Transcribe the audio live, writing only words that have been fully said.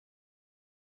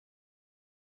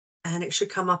And it should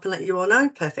come up and let you all know.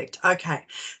 Perfect. Okay.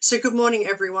 So good morning,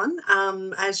 everyone.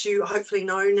 As you hopefully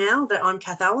know now that I'm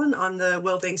Kath Allen. I'm the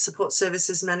Wellbeing Support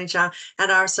Services Manager at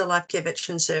RSL LifeCare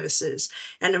Veteran Services.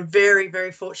 And I'm very,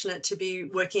 very fortunate to be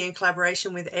working in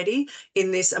collaboration with Eddie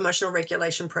in this emotional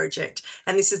regulation project.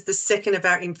 And this is the second of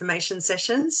our information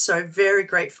sessions. So very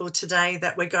grateful today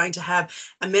that we're going to have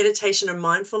a meditation and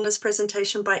mindfulness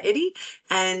presentation by Eddie.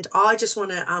 And I just want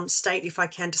to state, if I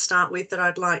can, to start with, that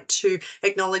I'd like to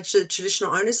acknowledge the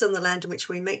traditional owners on the land in which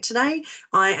we meet today.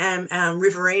 I am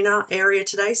Riverina area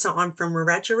today, so I'm from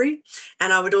Wiradjuri,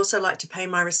 and I would also like to pay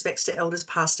my respects to elders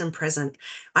past and present.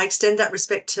 I extend that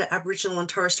respect to Aboriginal and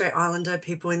Torres Strait Islander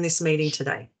people in this meeting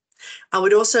today. I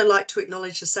would also like to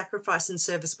acknowledge the sacrifice and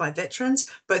service by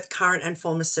veterans, both current and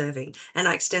former serving, and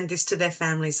I extend this to their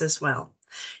families as well.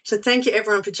 So thank you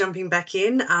everyone for jumping back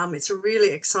in. It's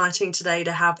really exciting today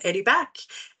to have Eddie back.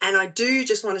 And I do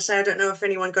just want to say, I don't know if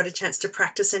anyone got a chance to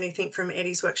practice anything from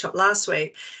Eddie's workshop last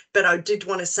week, but I did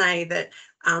want to say that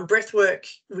breath work,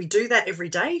 we do that every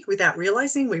day without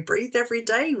realizing. We breathe every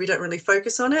day. We don't really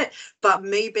focus on it. But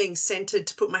me being centered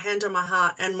to put my hand on my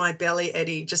heart and my belly,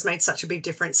 Eddie, just made such a big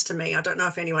difference to me. I don't know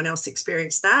if anyone else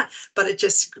experienced that, but it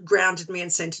just grounded me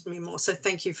and centered me more. So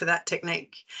thank you for that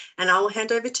technique. And I will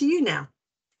hand over to you now.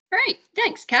 Great,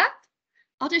 thanks, Kath.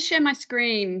 I'll just share my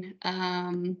screen.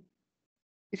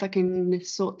 If I can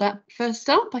sort that first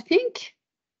up, I think.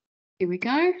 Here we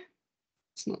go.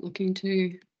 It's not looking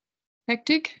too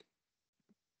hectic.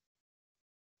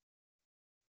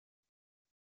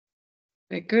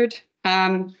 Very good.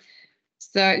 So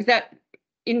is that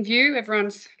in view?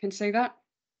 Everyone can see that?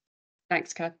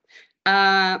 Thanks, Kath.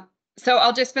 So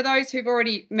I'll just, for those who've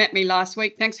already met me last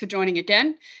week, thanks for joining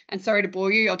again. And sorry to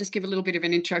bore you. I'll just give a little bit of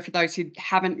an intro for those who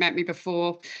haven't met me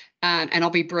before, and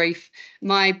I'll be brief.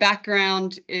 My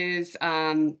background is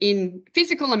in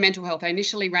physical and mental health. I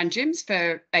initially ran gyms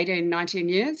for 18, 19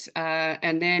 years,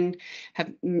 and then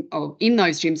have, in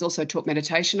those gyms, also taught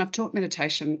meditation. I've taught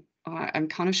meditation, I'm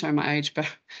kind of showing my age, but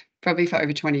probably for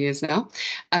over 20 years now.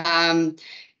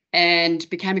 And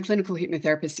became a clinical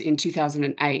hypnotherapist in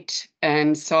 2008.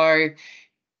 And so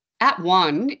at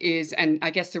One is, and I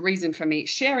guess the reason for me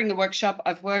sharing the workshop,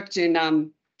 I've worked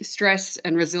in stress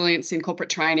and resilience in corporate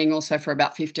training also for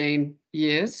about 15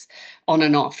 years, on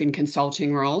and off in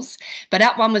consulting roles. But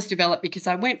At One was developed because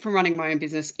I went from running my own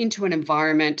business into an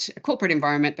environment, a corporate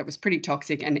environment that was pretty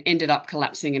toxic, and ended up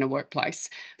collapsing in a workplace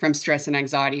from stress and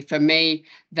anxiety. For me,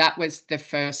 that was the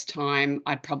first time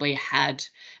I'd probably had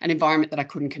an environment that I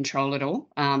couldn't control at all.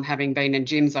 Having been in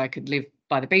gyms, I could live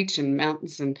by the beach and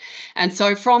mountains. And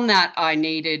so from that, I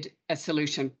needed a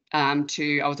solution I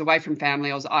was away from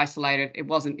family, I was isolated. It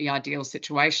wasn't the ideal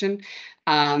situation.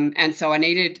 And so I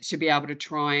needed to be able to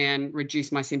try and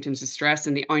reduce my symptoms of stress.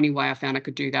 And the only way I found I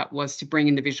could do that was to bring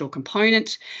in the visual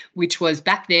component, which was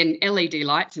back then LED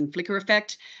lights and flicker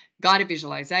effect, guided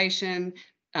visualization,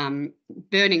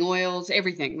 burning oils,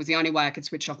 everything was the only way I could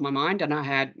switch off my mind. And I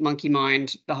had monkey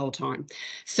mind the whole time.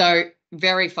 So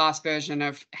very fast version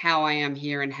of how I am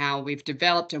here and how we've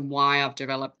developed and why I've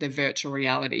developed the virtual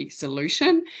reality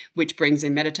solution, which brings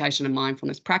in meditation and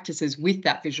mindfulness practices with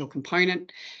that visual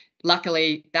component.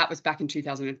 Luckily, that was back in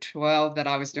 2012 that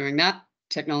I was doing that.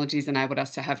 Technology's enabled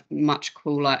us to have much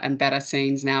cooler and better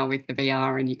scenes now with the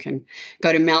VR, and you can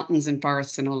go to mountains and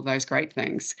forests and all of those great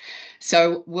things.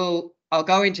 So I'll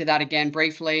go into that again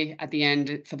briefly at the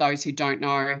end for those who don't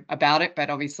know about it, but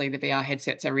obviously the VR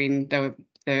headsets are in the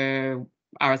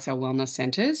RSL Wellness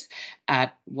Centres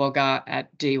at Wagga,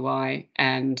 at DY,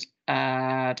 and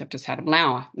I've just had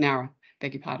Nowra,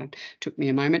 beg your pardon, took me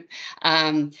a moment.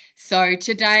 So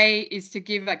today is to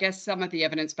give, I guess, some of the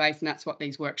evidence base, and that's what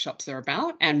these workshops are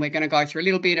about. And we're going to go through a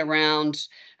little bit around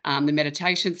the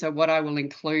meditation. So what I will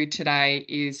include today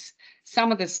is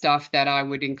some of the stuff that I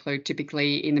would include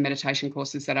typically in the meditation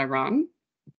courses that I run,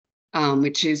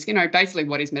 which is, basically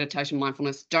what is meditation,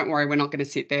 mindfulness. Don't worry, we're not going to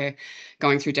sit there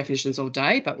going through definitions all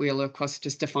day, but we'll, of course,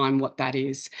 just define what that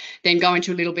is. Then go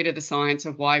into a little bit of the science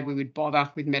of why we would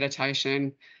bother with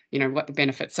meditation, what the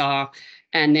benefits are,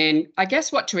 and then I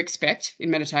guess what to expect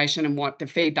in meditation and what the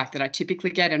feedback that I typically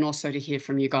get, and also to hear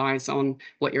from you guys on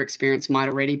what your experience might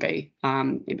already be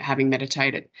in having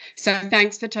meditated. So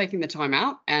thanks for taking the time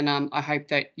out, and I hope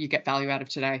that you get value out of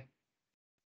today.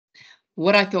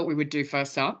 What I thought we would do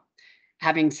first up,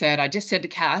 having said, I just said to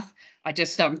Kath, I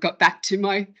just got back to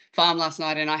my farm last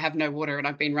night and I have no water and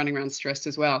I've been running around stressed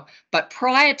as well. But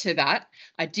prior to that,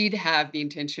 I did have the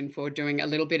intention for doing a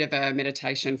little bit of a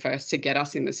meditation first to get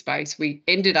us in the space. We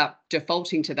ended up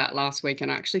defaulting to that last week,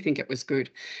 and I actually think it was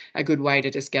a good way to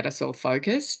just get us all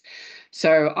focused.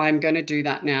 So I'm going to do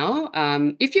that now.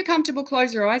 If you're comfortable,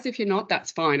 close your eyes. If you're not, that's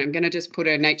fine. I'm going to just put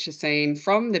a nature scene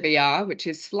from the VR, which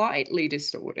is slightly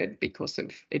distorted because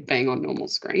of it being on normal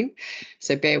screen.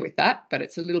 So bear with that, but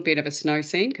it's a little bit of a snow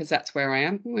scene because that's where I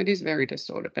am. It is very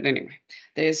distorted, but anyway,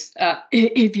 there's,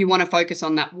 if you want to focus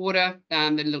on that water,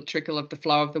 the little trickle of the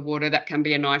flow of the water, that can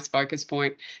be a nice focus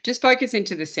point. Just focus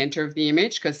into the center of the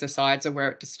image because the sides are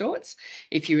where it distorts.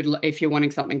 If you're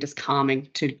wanting something just calming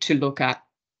to look at.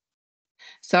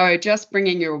 So just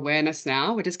bringing your awareness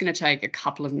now, we're just going to take a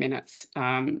couple of minutes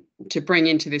to bring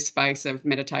into this space of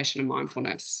meditation and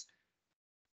mindfulness.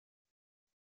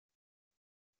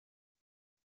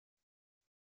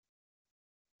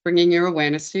 Bringing your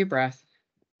awareness to your breath.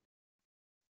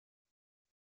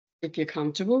 If you're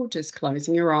comfortable, just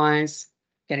closing your eyes,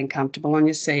 getting comfortable on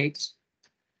your seat.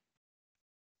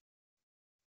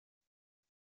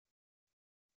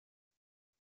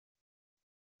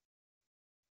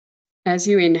 As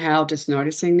you inhale, just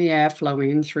noticing the air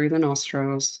flowing in through the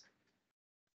nostrils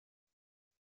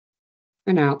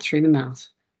and out through the mouth.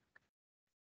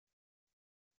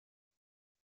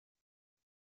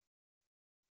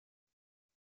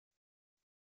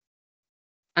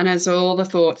 And as all the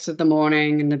thoughts of the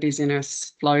morning and the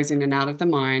busyness flows in and out of the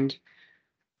mind,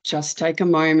 just take a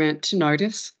moment to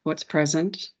notice what's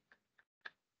present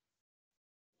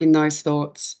in those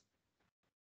thoughts,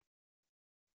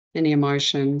 any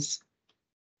emotions.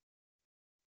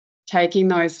 Taking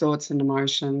those thoughts and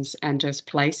emotions and just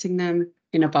placing them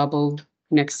in a bubble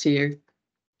next to you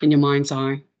in your mind's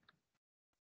eye.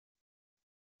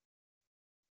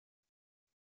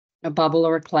 A bubble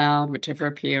or a cloud, whichever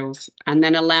appeals, and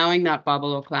then allowing that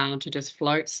bubble or cloud to just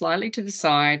float slightly to the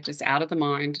side, just out of the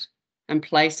mind, and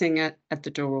placing it at the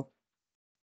door.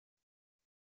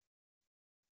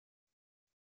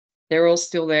 They're all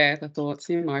still there, the thoughts,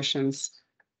 the emotions.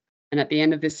 And at the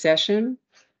end of this session,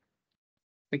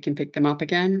 we can pick them up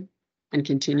again and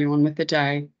continue on with the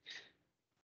day.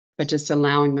 But just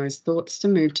allowing those thoughts to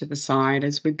move to the side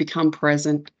as we become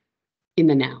present in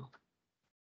the now.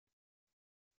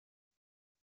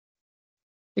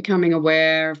 Becoming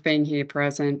aware of being here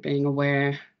present, being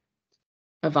aware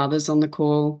of others on the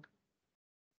call.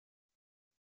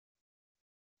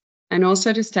 And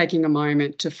also just taking a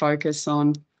moment to focus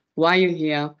on why you're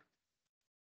here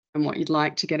and what you'd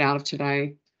like to get out of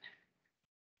today.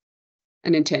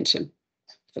 An intention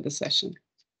for the session.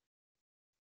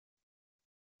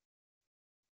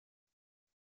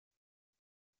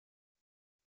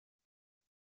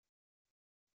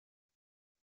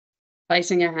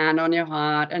 Placing a hand on your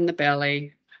heart and the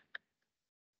belly.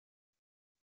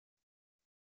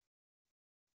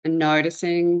 And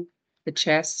noticing the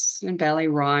chest and belly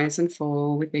rise and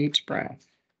fall with each breath.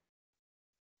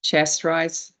 Chest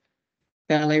rise,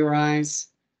 belly rise.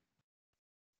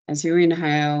 As you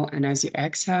inhale and as you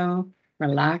exhale,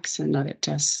 relax and let it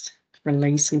just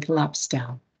release and collapse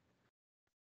down.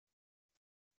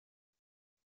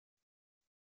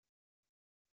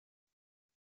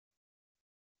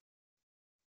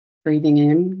 Breathing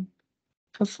in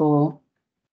for 4,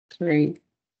 3,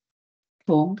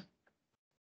 4.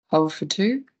 Hold for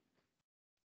 2.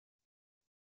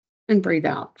 And breathe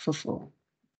out for 4.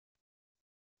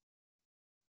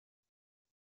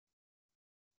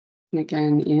 And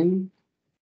again, in.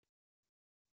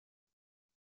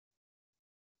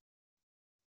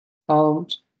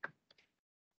 Hold.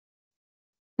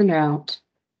 And out.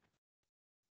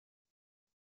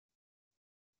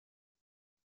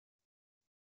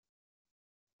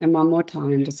 And one more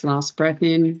time, just last breath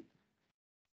in.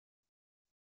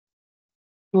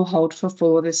 We'll hold for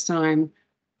 4 this time.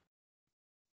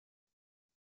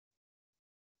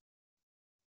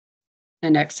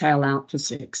 And exhale out for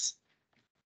 6.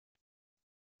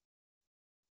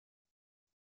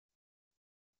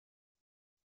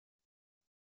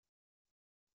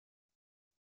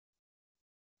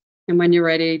 And when you're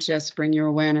ready, just bring your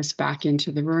awareness back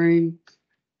into the room.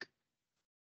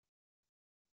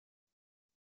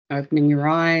 Opening your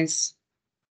eyes.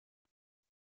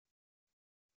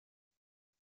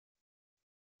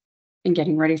 And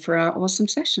getting ready for our awesome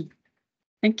session.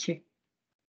 Thank you.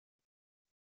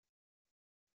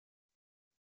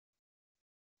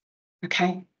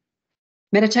 Okay,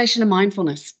 meditation and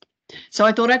mindfulness. So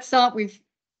I thought I'd start with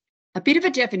a bit of a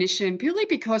definition purely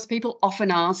because people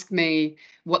often ask me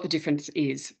what the difference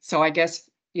is. So I guess,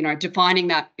 defining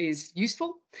that is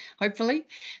useful, hopefully.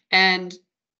 And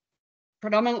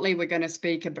predominantly we're going to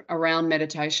speak around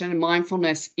meditation, and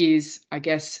mindfulness is, I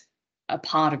guess, a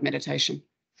part of meditation.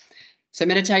 So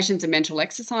meditation is a mental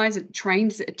exercise. It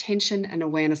trains attention and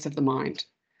awareness of the mind.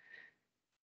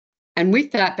 And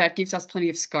with that, that gives us plenty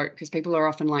of scope, because people are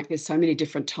often like, there's so many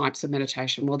different types of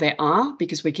meditation. Well, there are,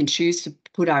 because we can choose to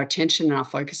put our attention and our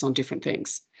focus on different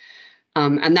things.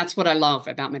 And that's what I love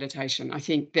about meditation. I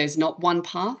think there's not one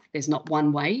path, there's not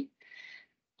one way.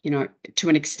 To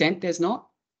an extent, there's not.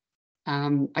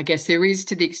 I guess there is,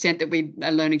 to the extent that we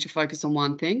are learning to focus on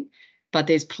one thing, but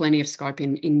there's plenty of scope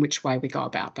in which way we go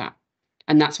about that.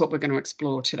 And that's what we're going to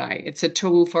explore today. It's a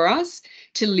tool for us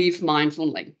to live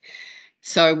mindfully.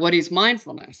 So what is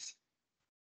mindfulness?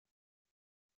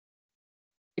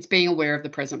 It's being aware of the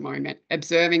present moment,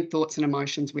 observing thoughts and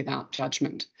emotions without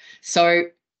judgment. So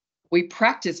we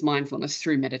practice mindfulness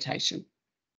through meditation,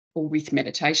 or with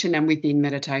meditation and within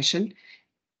meditation.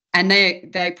 And they're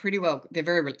very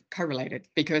correlated,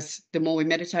 because the more we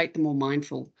meditate, the more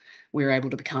mindful we're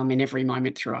able to become in every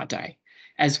moment through our day,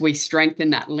 as we strengthen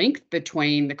that link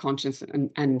between the conscious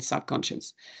and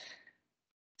subconscious.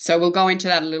 So we'll go into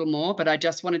that a little more, but I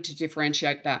just wanted to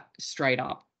differentiate that straight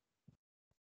up.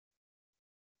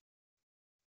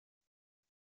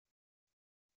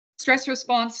 Stress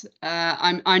response.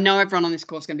 I know everyone on this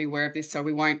course is going to be aware of this, so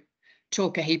we won't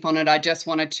talk a heap on it. I just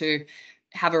wanted to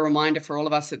have a reminder for all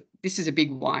of us that this is a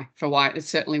big why. It's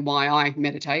certainly why I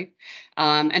meditate.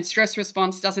 And stress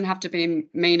response doesn't have to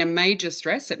mean a major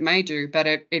stress. It may do, but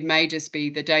it may just be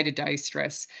the day-to-day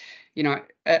stress.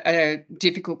 A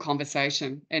difficult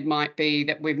conversation. It might be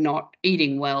that we're not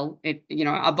eating well.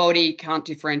 Our body can't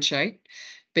differentiate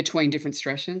between different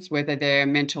stresses, whether they're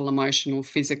mental, emotional,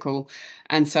 physical.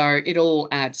 And so it all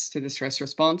adds to the stress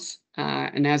response.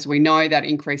 And as we know, that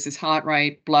increases heart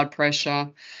rate, blood pressure,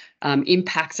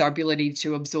 impacts our ability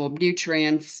to absorb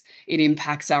nutrients. It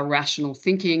impacts our rational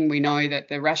thinking. We know that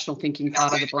the rational thinking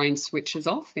part of the brain switches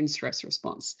off in stress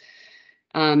response.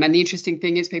 And the interesting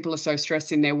thing is, people are so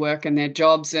stressed in their work and their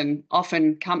jobs, and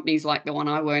often companies like the one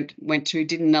I went to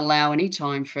didn't allow any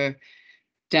time for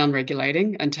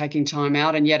down-regulating and taking time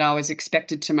out, and yet I was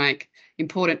expected to make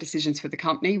important decisions for the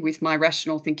company with my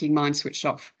rational thinking mind switched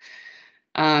off.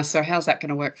 So how's that going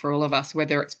to work for all of us,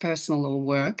 whether it's personal or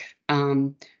work?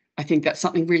 I think that's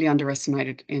something really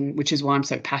underestimated, which is why I'm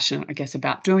so passionate, I guess,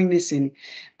 about doing this in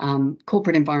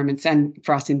corporate environments and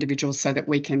for us individuals, so that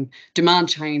we can demand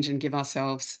change and give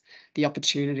ourselves the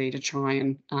opportunity to try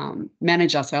and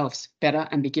manage ourselves better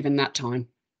and be given that time.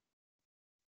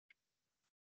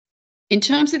 In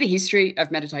terms of the history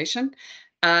of meditation,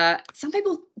 some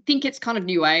people think it's kind of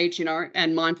new age,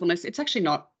 and mindfulness. It's actually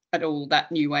not at all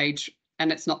that new age,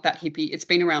 and it's not that hippie. It's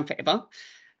been around forever.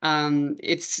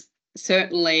 It's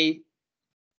certainly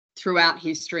throughout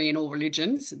history in all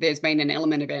religions, there's been an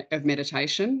element of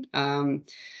meditation.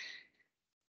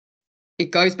 It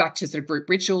goes back to sort of group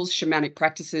rituals, shamanic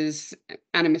practices,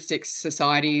 animistic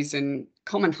societies, and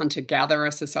common hunter-gatherer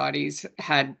societies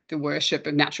had the worship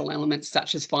of natural elements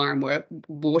such as fire and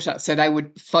water. So they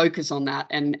would focus on that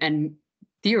and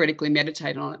theoretically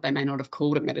meditate on it. They may not have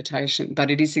called it meditation, but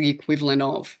it is the equivalent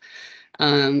of.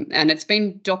 And it's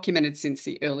been documented since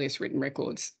the earliest written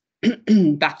records,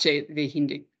 back to the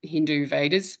Hindu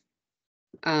Vedas.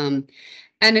 And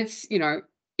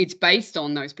it's based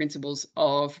on those principles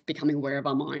of becoming aware of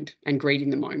our mind and greeting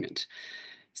the moment.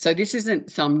 So this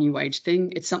isn't some new age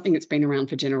thing. It's something that's been around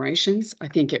for generations. I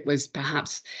think it was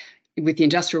perhaps with the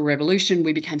Industrial Revolution,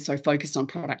 we became so focused on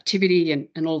productivity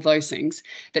and all those things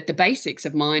that the basics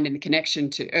of mind and the connection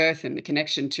to earth and the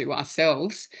connection to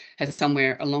ourselves has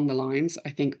somewhere along the lines, I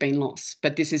think, been lost.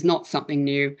 But this is not something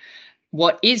new.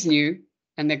 What is new,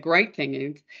 and the great thing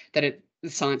is that the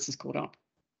science has caught up.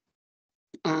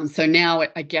 So now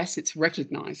I guess it's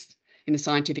recognised in the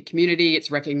scientific community,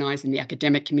 it's recognised in the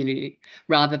academic community,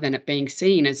 rather than it being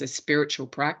seen as a spiritual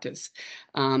practice.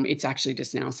 It's actually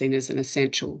just now seen as an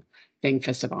essential thing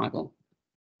for survival.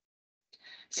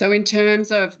 So in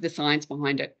terms of the science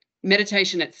behind it,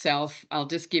 meditation itself, I'll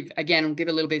give a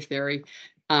little bit of theory.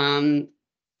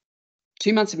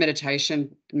 2 months of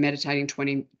meditation, meditating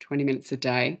 20 minutes a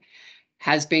day,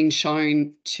 has been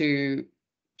shown to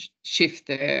shift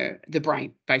the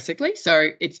brain, basically. So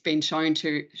it's been shown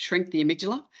to shrink the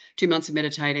amygdala. 2 months of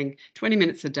meditating 20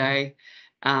 minutes a day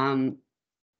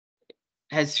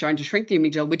has shown to shrink the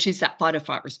amygdala, which is that fight or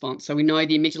flight response. So we know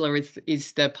the amygdala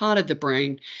is the part of the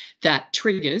brain that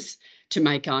triggers to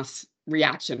make us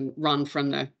react and run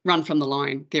from the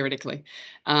line, theoretically.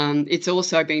 It's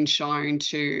also been shown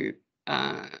to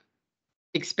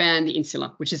expand the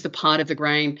insula, which is the part of the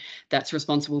brain that's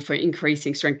responsible for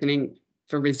increasing, strengthening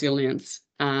for resilience,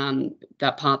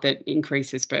 that part that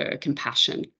increases for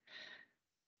compassion.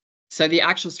 So the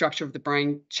actual structure of the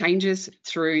brain changes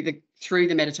through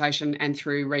the meditation and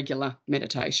through regular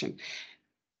meditation.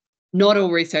 Not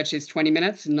all research is 20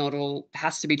 minutes, not all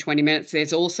has to be 20 minutes.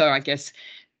 There's also, I guess,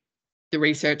 the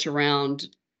research around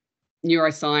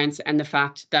neuroscience and the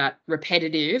fact that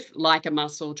repetitive, like a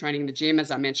muscle training in the gym,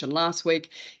 as I mentioned last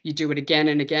week, you do it again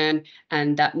and again,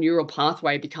 and that neural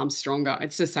pathway becomes stronger.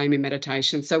 It's the same in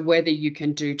meditation. So whether you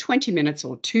can do 20 minutes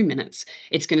or 2 minutes,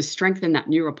 it's going to strengthen that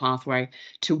neural pathway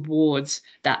towards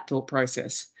that thought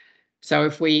process. So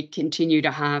if we continue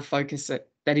to have focus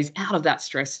that is out of that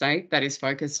stress state, that is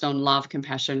focused on love,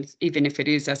 compassion, even if it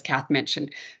is, as Kath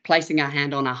mentioned, placing our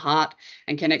hand on our heart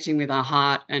and connecting with our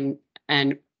heart and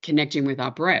connecting with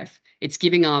our breath, it's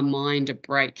giving our mind a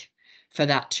break for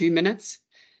that 2 minutes,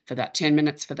 for that 10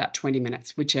 minutes, for that 20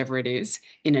 minutes, whichever it is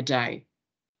in a day.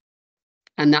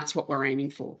 And that's what we're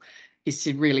aiming for, is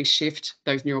to really shift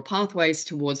those neural pathways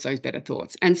towards those better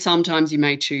thoughts. And sometimes you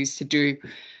may choose to do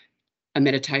a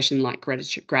meditation like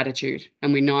gratitude.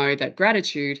 And we know that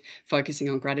focusing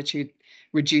on gratitude,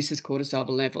 reduces cortisol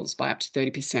levels by up to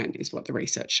 30% is what the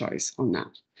research shows on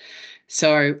that.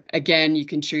 So again, you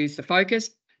can choose the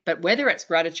focus, but whether it's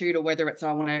gratitude or whether it's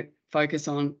I want to focus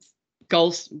on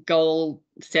goal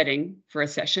setting for a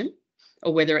session,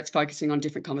 or whether it's focusing on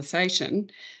difficult conversation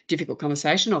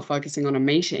or focusing on a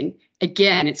meeting,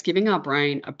 again, it's giving our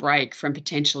brain a break from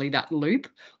potentially that loop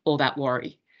or that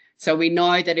worry. So we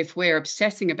know that if we're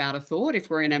obsessing about a thought, if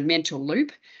we're in a mental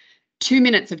loop, 2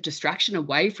 minutes of distraction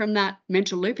away from that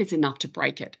mental loop is enough to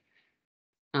break it.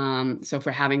 So if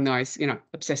we're having those,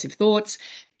 obsessive thoughts,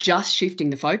 just shifting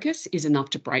the focus is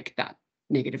enough to break that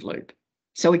negative loop.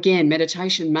 So again,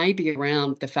 meditation may be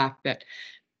around the fact that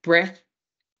breath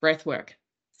work.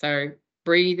 So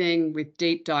breathing with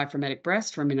deep diaphragmatic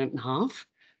breaths for 1.5 minutes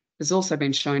has also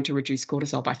been shown to reduce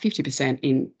cortisol by 50%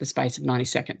 in the space of 90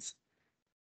 seconds.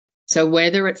 So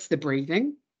whether it's the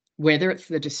breathing, whether it's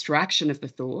the distraction of the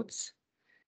thoughts,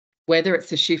 whether it's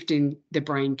the shift in the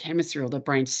brain chemistry or the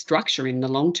brain structure in the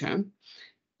long term,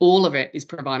 all of it is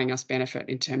providing us benefit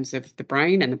in terms of the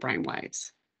brain and the brain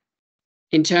waves.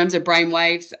 In terms of brain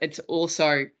waves, it's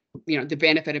also, the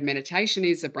benefit of meditation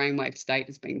is the brainwave state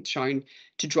has been shown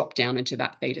to drop down into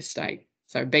that theta state.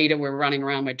 So beta, we're running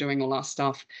around, we're doing all our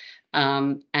stuff.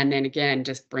 And then again,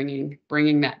 just bringing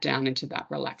that down into that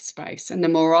relaxed space. And the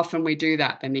more often we do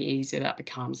that, then the easier that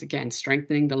becomes. Again,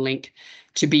 strengthening the link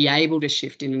to be able to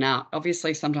shift in and out.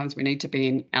 Obviously, sometimes we need to be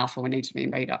in alpha, we need to be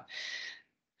in beta.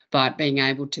 But being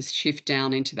able to shift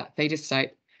down into that theta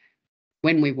state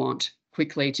when we want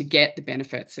quickly to get the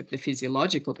benefits of the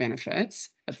physiological benefits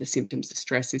of the symptoms of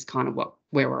stress is kind of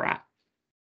where we're at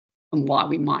and why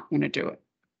we might want to do it.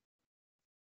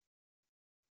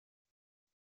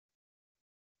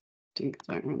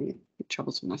 I don't have any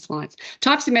troubles with my slides.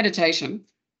 Types of meditation.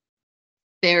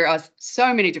 There are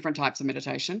so many different types of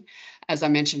meditation, as I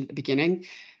mentioned at the beginning.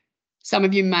 Some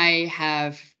of you may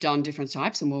have done different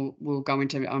types, and we'll go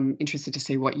into. I'm interested to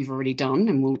see what you've already done,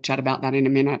 and we'll chat about that in a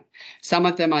minute. Some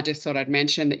of them I just thought I'd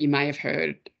mention that you may have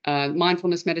heard.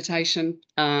 Mindfulness meditation.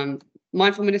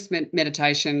 Mindfulness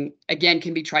meditation again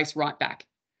can be traced right back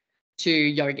to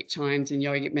yogic times and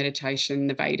yogic meditation,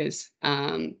 the Vedas.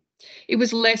 It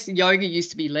was less, yoga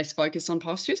used to be less focused on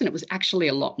postures, and it was actually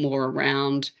a lot more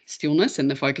around stillness and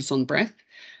the focus on breath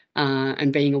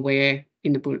and being aware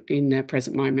in the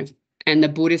present moment. And the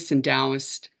Buddhist and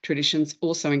Taoist traditions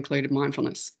also included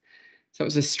mindfulness. So it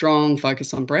was a strong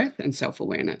focus on breath and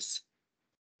self-awareness.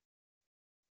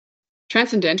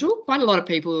 Transcendental, quite a lot of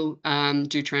people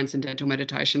do transcendental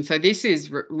meditation. So this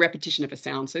is repetition of a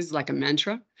sound. So this is like a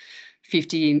mantra,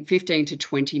 15 to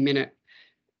 20 minute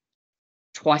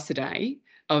twice a day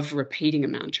of repeating a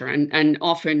mantra, and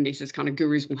often this is kind of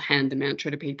gurus will hand the mantra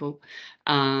to people,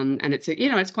 and it's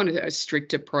it's kind of a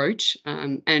strict approach,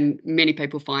 and many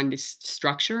people find this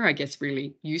structure, I guess,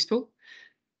 really useful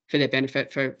for their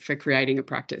benefit for creating a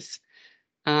practice.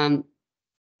 Vipassana,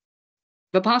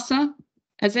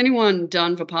 has anyone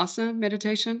done Vipassana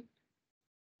meditation?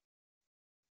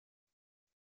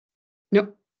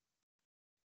 Nope.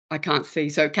 I can't see.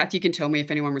 So, Kath, you can tell me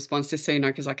if anyone responds to see no,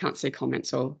 because I can't see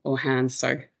comments or hands.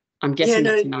 So I'm guessing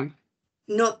that's no.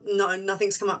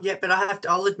 Nothing's come up yet, but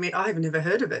I'll admit I have never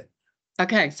heard of it.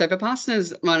 Okay, so Vipassana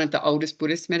is one of the oldest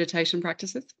Buddhist meditation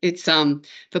practices. It's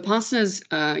Vipassana's.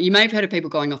 You may have heard of people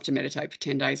going off to meditate for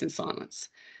 10 days in silence.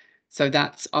 So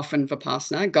that's often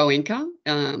Vipassana.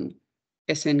 Goenka,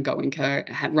 SN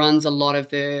Goenka runs a lot of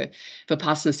the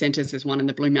Vipassana centers. There's one in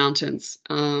the Blue Mountains.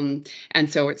 And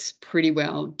so it's pretty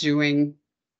well doing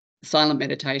silent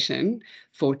meditation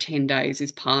for 10 days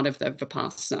is part of the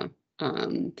Vipassana.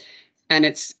 And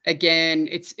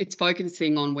it's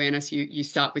focusing on awareness. You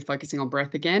start with focusing on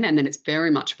breath again, and then it's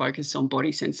very much focused on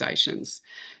body sensations.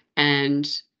 And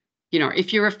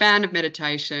if you're a fan of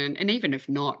meditation, and even if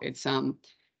not, it's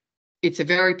a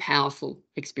very powerful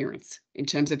experience in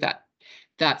terms of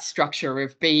that structure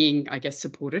of being, I guess,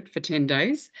 supported for 10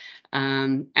 days,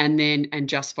 and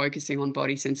just focusing on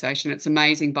body sensation. It's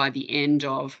amazing by the end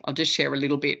of, I'll just share a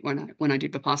little bit when I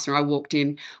did Vipassana. I walked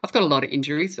in, I've got a lot of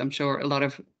injuries. I'm sure a lot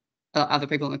of other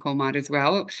people on the call might as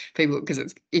well,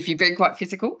 because if you've been quite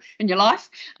physical in your life.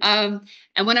 And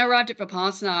when I arrived at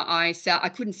Vipassana, I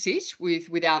couldn't sit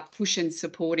without cushions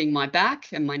supporting my back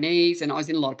and my knees, and I was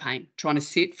in a lot of pain. Trying to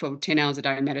sit for 10 hours a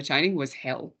day meditating was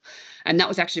hell. And that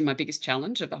was actually my biggest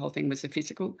challenge of the whole thing, was the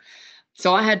physical.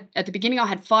 So at the beginning, I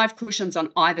had 5 cushions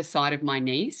on either side of my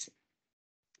knees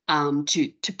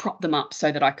to prop them up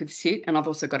so that I could sit. And I've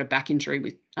also got a back injury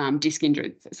with disc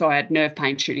injury. So I had nerve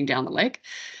pain shooting down the leg.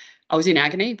 I was in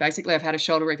agony. Basically, I've had a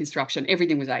shoulder reconstruction.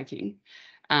 Everything was aching,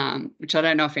 which I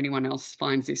don't know if anyone else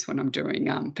finds this when I'm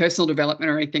doing personal development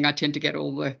or anything. I tend to get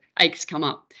all the aches come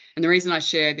up. And the reason I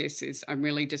share this is I'm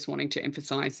really just wanting to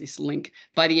emphasize this link.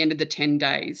 By the end of the 10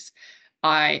 days,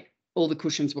 all the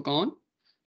cushions were gone.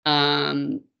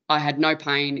 I had no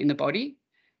pain in the body.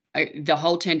 The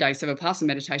whole 10 days of Vipassana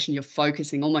meditation, you're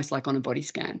focusing almost like on a body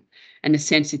scan, and the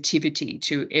sensitivity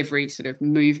to every sort of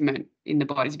movement in the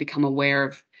body, to become aware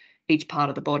of each part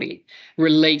of the body,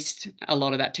 released a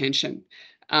lot of that tension.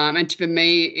 And for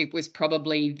me, it was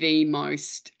probably the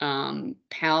most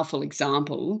powerful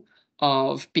example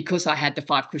of, because I had the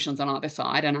 5 cushions on either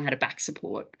side and I had a back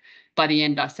support, by the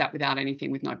end I sat without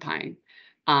anything, with no pain.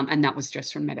 And that was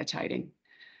just from meditating.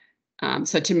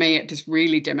 So to me, it just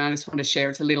really, I just want to share,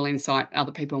 it's a little insight.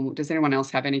 Other people, does anyone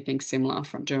else have anything similar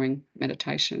from doing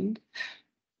meditation?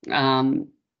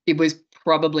 It was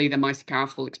probably the most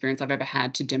powerful experience I've ever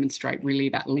had to demonstrate really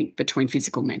that link between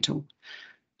physical, mental,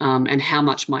 and how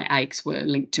much my aches were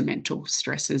linked to mental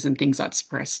stresses and things I'd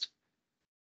suppressed.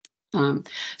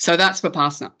 So that's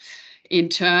Vipassana. In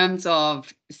terms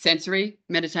of sensory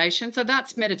meditation, so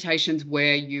that's meditations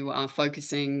where you are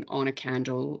focusing on a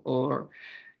candle, or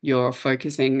you're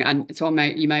focusing, and so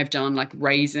you may have done like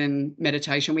raisin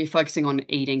meditation, where you're focusing on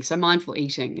eating. So mindful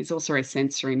eating is also a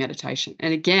sensory meditation.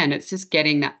 And again, it's just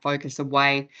getting that focus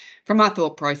away from our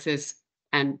thought process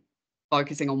and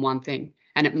focusing on one thing.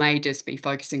 And it may just be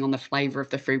focusing on the flavor of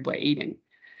the food we're eating.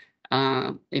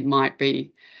 It might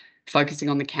be focusing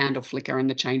on the candle flicker and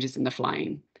the changes in the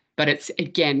flame. But it's,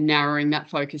 again, narrowing that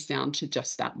focus down to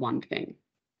just that one thing.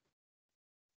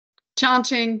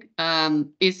 Chanting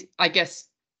is, I guess,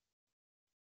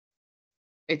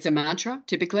 it's a mantra,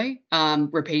 typically,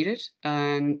 repeated,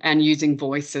 and using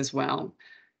voice as well.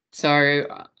 So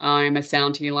I'm a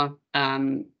sound healer,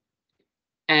 and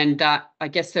that, I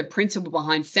guess, the principle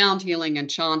behind sound healing and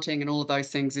chanting and all of those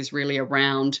things is really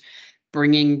around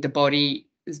bringing the body,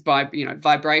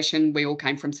 vibration. We all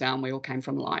came from sound. We all came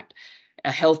from light.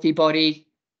 A healthy body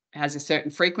has a certain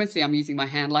frequency. I'm using my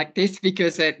hand like this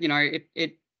because it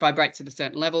vibrates at a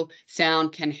certain level.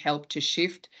 Sound can help to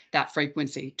shift that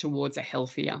frequency towards a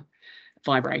healthier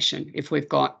vibration. If we've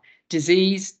got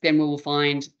disease, then we will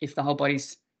find, if the whole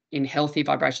body's in healthy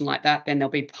vibration like that, then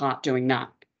there'll be part doing that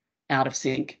out of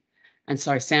sync. And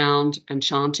so sound and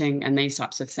chanting and these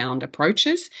types of sound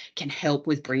approaches can help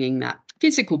with bringing that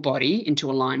physical body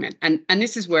into alignment. And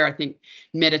this is where I think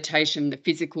meditation, the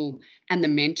physical and the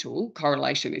mental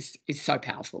correlation is so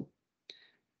powerful.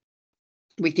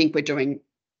 We think we're doing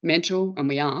mental, and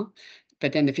we are,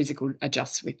 but then the physical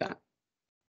adjusts with that.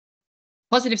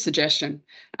 Positive suggestion.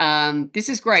 This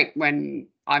is great when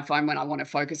I find when I want to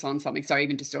focus on something. So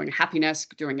even just doing a happiness,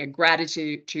 doing a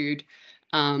gratitude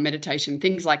meditation,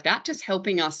 things like that, just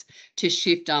helping us to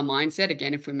shift our mindset.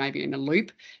 Again, if we're maybe in a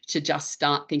loop, to just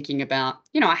start thinking about,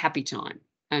 a happy time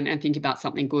and think about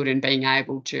something good, and being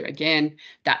able to, again,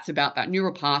 that's about that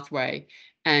neural pathway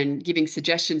and giving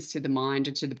suggestions to the mind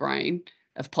and to the brain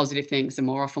of positive things. The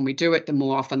more often we do it, the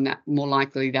more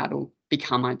likely that'll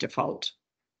become our default.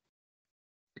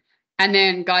 And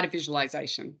then guided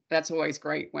visualization. That's always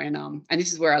great when, and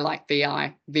this is where I like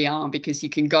VR, because you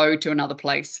can go to another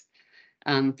place,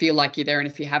 feel like you're there. And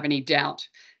if you have any doubt,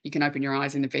 you can open your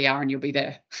eyes in the VR and you'll be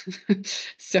there.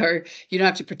 So you don't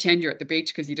have to pretend you're at the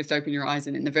beach, because you just open your eyes,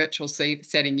 and in the virtual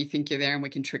setting, you think you're there, and we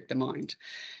can trick the mind.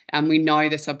 And we know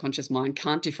the subconscious mind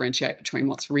can't differentiate between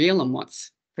what's real and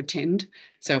what's pretend.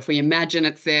 So if we imagine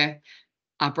it's there,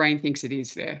 our brain thinks it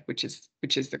is there, which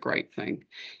is the great thing.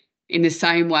 In the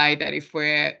same way that if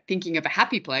we're thinking of a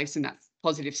happy place, and that's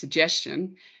positive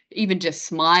suggestion, even just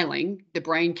smiling, the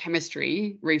brain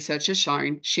chemistry research has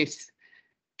shown shifts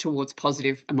towards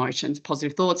positive emotions,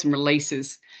 positive thoughts, and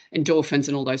releases endorphins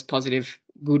and all those positive,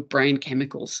 good brain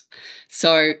chemicals.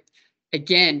 So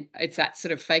again, it's that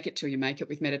sort of fake it till you make it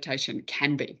with meditation.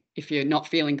 Can be. If you're not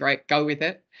feeling great, go with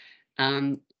it.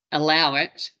 Allow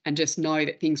it and just know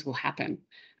that things will happen.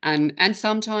 And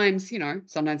sometimes,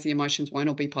 sometimes the emotions won't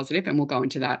all be positive, and we'll go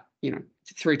into that,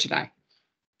 through today.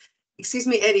 Excuse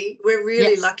me, Eddie, we're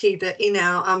really lucky that in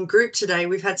our group today,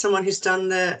 we've had someone who's done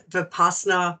the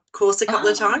Vipassana course a couple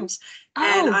of times.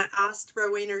 And I asked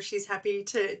Rowena if she's happy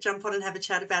to jump on and have a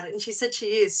chat about it. And she said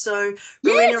she is. So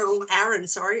Rowena, or Aaron,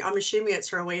 sorry, I'm assuming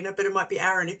it's Rowena, but it might be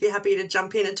Aaron. If you're happy to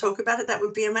jump in and talk about it, that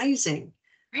would be amazing.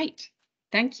 Great.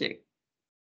 Thank you.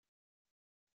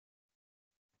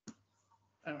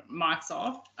 Mic's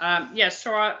off.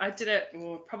 Sure. I did it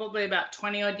probably about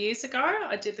 20 odd years ago.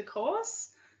 I did the course.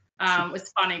 It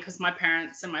was funny because my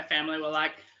parents and my family were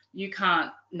like, you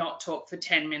can't not talk for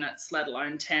 10 minutes, let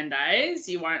alone 10 days.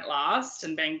 You won't last.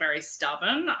 And being very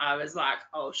stubborn, I was like,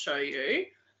 I'll show you.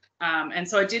 And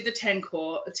so I did the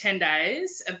 10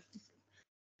 days.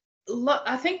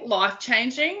 I think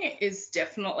life-changing is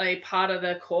definitely part of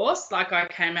the course. Like I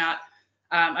came out,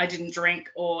 I didn't drink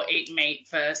or eat meat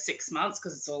for 6 months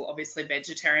because it's all obviously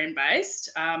vegetarian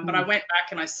based. But I went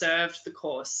back and I served the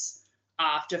course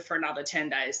after for another 10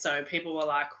 days. So people were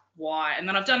like, why? And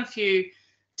then I've done a few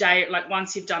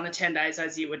once you've done the 10 days,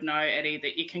 as you would know, Eddie,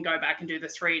 that you can go back and do the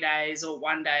 3 days or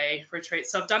 1 day retreat.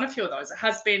 So I've done a few of those. It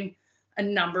has been a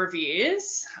number of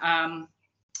years.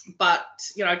 But,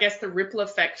 I guess the ripple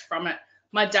effect from it,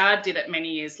 my dad did it many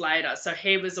years later. So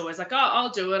he was always like, oh, I'll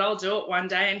do it one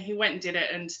day. And he went and did it.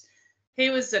 And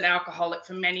he was an alcoholic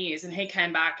for many years. And he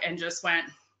came back and just went,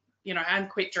 and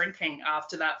quit drinking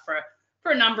after that for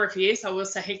a number of years. I will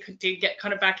say he did get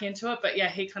kind of back into it. But, yeah,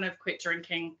 he kind of quit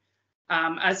drinking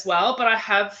as well. But I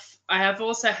have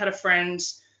also had a friend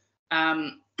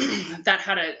that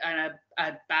had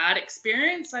a bad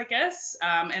experience, I guess.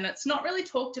 And it's not really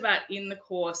talked about in the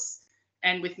course.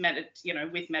 And with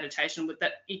meditation, with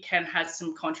that, it can have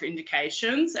some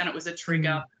contraindications, and it was a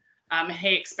trigger.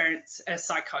 He experienced a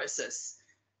psychosis,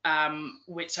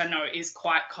 which I know is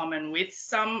quite common with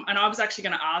some. And I was actually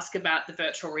going to ask about the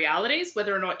virtual realities,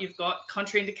 whether or not you've got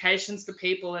contraindications for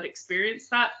people that experience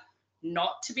that,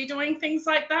 not to be doing things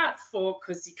like that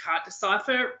because you can't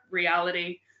decipher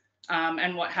reality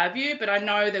and what have you. But I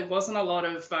know there wasn't a lot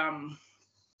of, there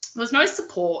was no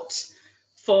support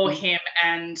for him,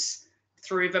 and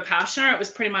through Vipassana, it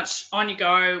was pretty much on you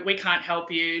go, we can't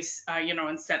help you,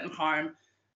 and sent them home,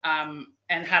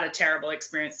 and had a terrible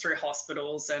experience through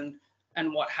hospitals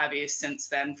and what have you since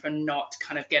then for not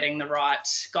kind of getting the right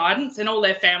guidance. And all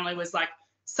their family was like,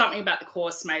 something about the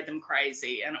course made them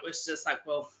crazy. And it was just like,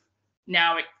 well,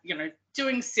 now,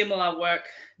 doing similar work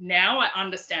now, I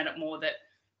understand it more that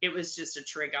it was just a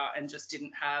trigger and just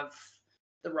didn't have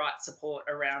the right support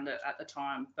around it at the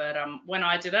time. But when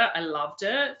I did it, I loved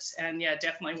it. And yeah,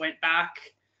 definitely went back.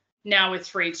 Now with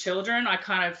 3 children, I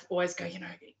kind of always go,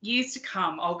 years to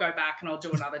come, I'll go back and I'll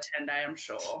do another 10 day, I'm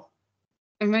sure.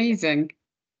 Amazing.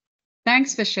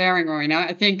 Thanks for sharing, Rowena.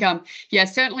 I think,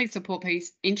 certainly support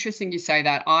piece. Interesting you say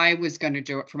that. I was going to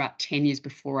do it for about 10 years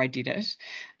before I did it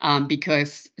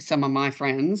because some of my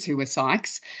friends who were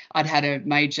psychs, I'd had a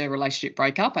major relationship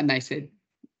breakup and they said,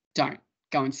 don't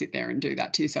go and sit there and do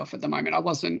that to yourself at the moment. I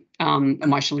wasn't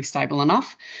emotionally stable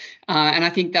enough. And I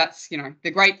think that's,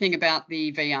 the great thing about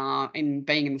the VR and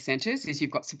being in the centres is you've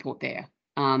got support there.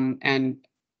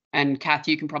 And Kath,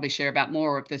 you can probably share about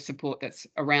more of the support that's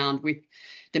around with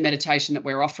the meditation that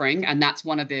we're offering. And that's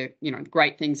one of the,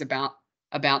 great things about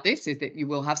this is that you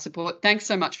will have support. Thanks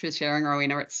so much for sharing,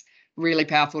 Rowena. It's really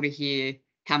powerful to hear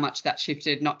how much that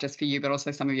shifted, not just for you, but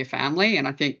also some of your family. And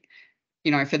I think,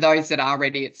 for those that are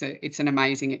ready, it's an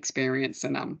amazing experience.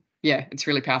 And it's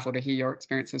really powerful to hear your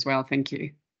experience as well. Thank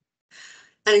you.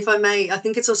 And if I may, I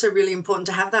think it's also really important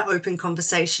to have that open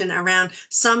conversation around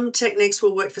some techniques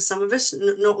will work for some of us,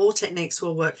 not all techniques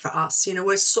will work for us.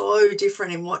 We're so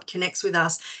different in what connects with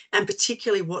us and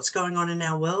particularly what's going on in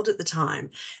our world at the time.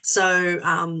 So,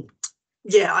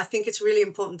 I think it's really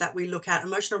important that we look at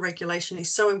emotional regulation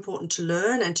is so important to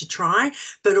learn and to try,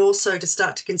 but also to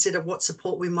start to consider what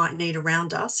support we might need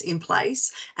around us in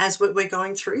place as we're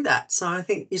going through that. So I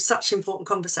think it's such important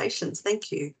conversations.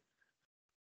 Thank you.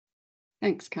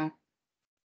 Thanks, Kath.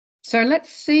 So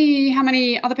let's see how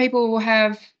many other people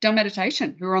have done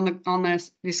meditation who are on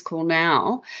this call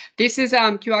now. This is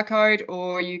QR code,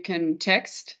 or you can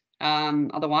text.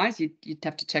 Otherwise, you'd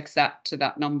have to text that to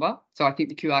that number. So I think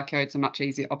the QR code's a much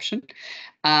easier option.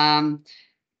 And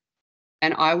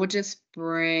I will just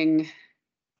bring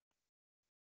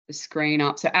the screen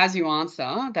up. So as you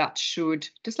answer, that should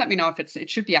just let me know if it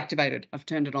should be activated. I've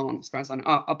turned it on as far as I know.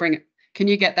 I'll bring it. Can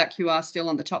you get that QR still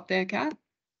on the top there, Kat?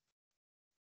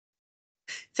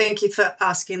 Thank you for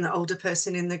asking the older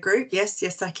person in the group. Yes,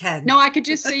 yes, I can. No, I could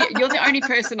just see you're the only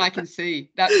person I can see.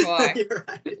 That's why. You're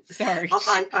right. Sorry.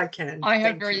 I can. I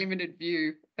have Thank very you. limited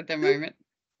view at the moment.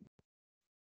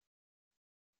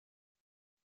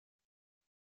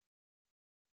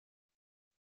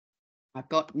 I've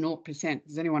got 0%.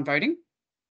 Is anyone voting?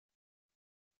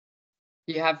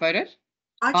 You have voted?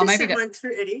 I just sent mine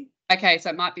through, Eddie. Okay, so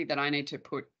it might be that I need to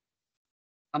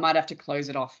I might have to close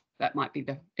it off. That might be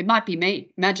it might be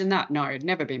me. Imagine that. No, it'd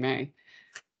never be me.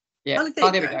 Yeah.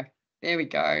 Oh, there we go. There we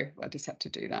go. I just have to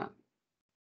do that.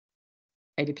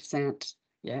 80%.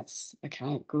 Yes.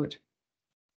 Okay, good.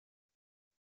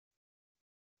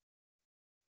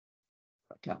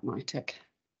 Work out my tech.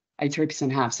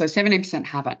 83% have. So 17%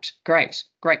 haven't. Great.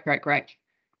 Great, great, great.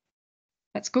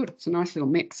 That's good. It's a nice little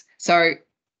mix. So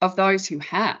of those who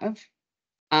have,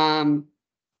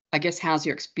 I guess, how's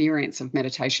your experience of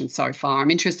meditation so far? I'm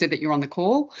interested that you're on the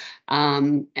call.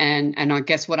 And I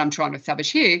guess what I'm trying to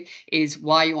establish here is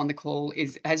why you're on the call.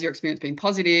 Has your experience been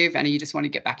positive, and you just want to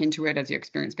get back into it? Has your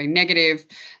experience been negative?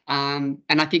 And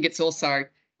I think it's also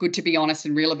good to be honest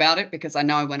and real about it, because I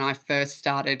know when I first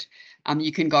started,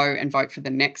 you can go and vote for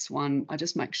the next one. I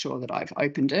just make sure that I've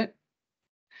opened it.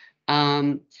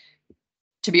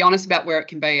 To be honest about where it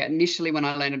can be, initially when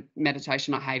I learned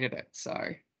meditation, I hated it. So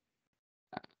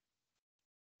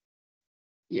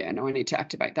yeah, no, I need to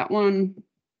activate that one.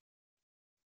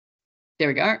 There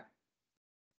we go.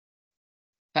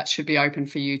 That should be open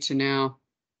for you to now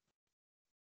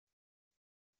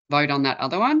vote on that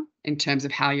other one in terms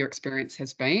of how your experience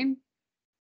has been.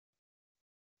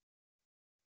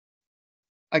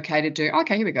 Okay to do.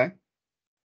 Okay, here we go.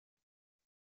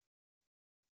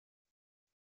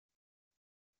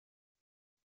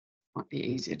 Might be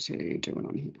easier to do it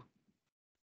on here.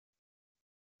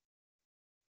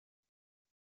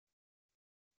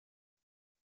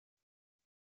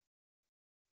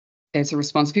 There's a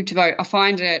response. 50 vote. I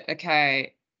find it,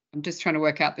 okay, I'm just trying to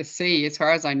work out the C, as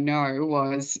far as I know,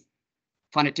 was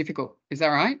find it difficult. Is that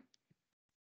right?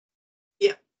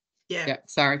 Yeah. Yeah. Yeah,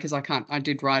 sorry, because I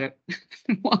did write it.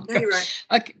 No, you're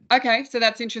right. Okay, so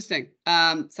that's interesting.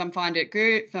 Some find it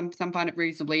good, some find it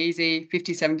reasonably easy.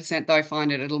 57% though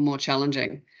find it a little more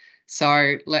challenging.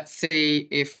 So let's see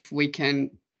if we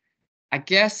can, I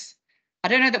guess, I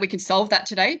don't know that we can solve that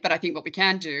today, but I think what we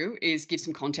can do is give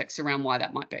some context around why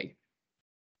that might be.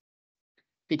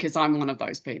 Because I'm one of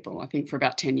those people. I think for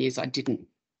about 10 years I didn't.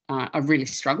 I really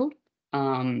struggled,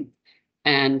 and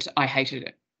I hated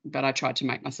it. But I tried to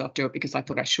make myself do it because I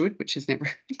thought I should, which is never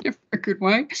a good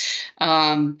way.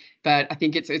 But I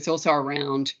think it's also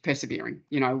around persevering,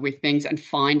 with things and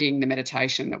finding the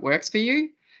meditation that works for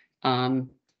you. So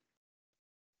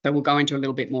we'll go into a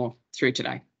little bit more through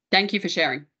today. Thank you for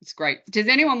sharing. It's great. Does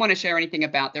anyone want to share anything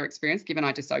about their experience, given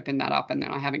I just opened that up and then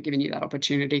I haven't given you that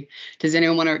opportunity? Does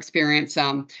anyone want to experience,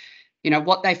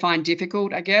 what they find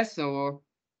difficult, I guess, or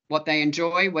what they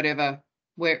enjoy, whatever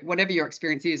your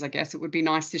experience is? I guess it would be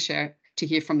nice to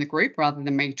hear from the group rather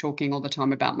than me talking all the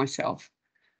time about myself.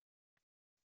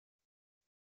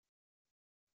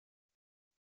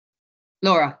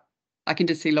 Laura, I can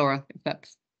just see Laura, if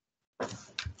that's...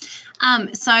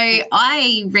 So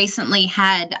I recently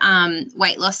had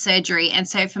weight loss surgery, and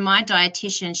so for my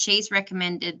dietitian, she's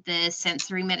recommended the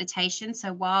sensory meditation.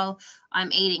 So while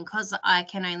I'm eating, because I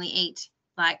can only eat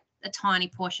like a tiny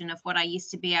portion of what I used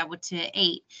to be able to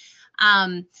eat,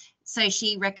 so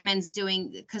she recommends doing,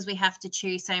 because we have to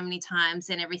chew so many times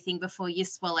and everything before you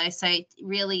swallow. So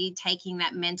really taking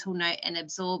that mental note and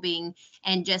absorbing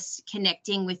and just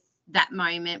connecting with that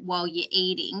moment while you're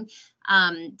eating,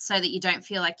 so that you don't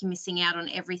feel like you're missing out on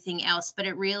everything else. But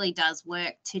it really does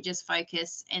work to just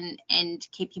focus and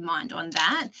keep your mind on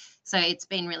that. So it's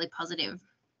been really positive.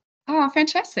 Oh,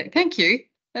 fantastic. Thank you.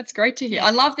 That's great to hear. Yeah. I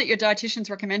love that your dietitian's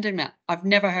recommending that. I've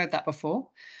never heard that before.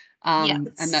 Yeah, and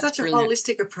that's such brilliant. A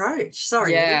holistic approach.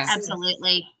 Sorry. Yeah,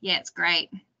 absolutely. Yeah, it's great.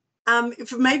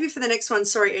 Maybe for the next one,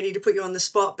 sorry, Eddie, to put you on the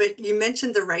spot, but you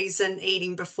mentioned the raisin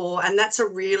eating before, and that's a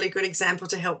really good example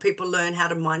to help people learn how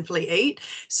to mindfully eat.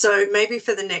 So maybe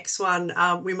for the next one,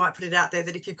 we might put it out there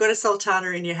that if you've got a sultana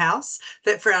in your house,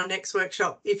 that for our next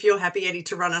workshop, if you're happy, Eddie,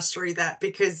 to run us through that,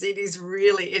 because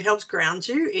it helps ground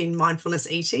you in mindfulness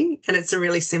eating, and it's a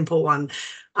really simple one.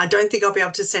 I don't think I'll be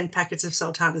able to send packets of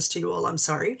sultanas to you all, I'm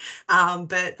sorry.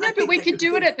 But we could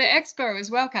do it at the expo as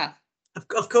well, Kath.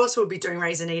 Of course, we'll be doing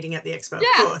raisin eating at the expo.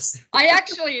 Yeah. Of course.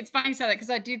 It's funny you say that, because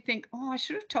I did think, I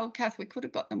should have told Kath we could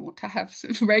have got them all to have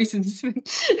some raisins,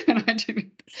 and I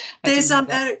didn't. There's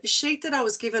a sheet that I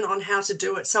was given on how to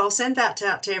do it, so I'll send that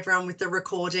out to everyone with the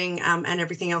recording and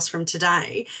everything else from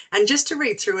today. And just to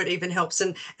read through it even helps.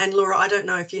 And Laura, I don't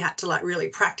know if you had to like really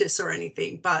practice or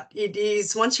anything, but it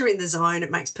is, once you're in the zone,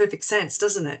 it makes perfect sense,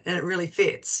 doesn't it? And it really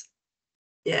fits.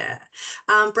 Yeah.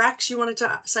 Brax, you wanted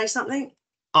to say something?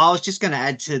 I was just going to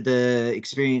add to the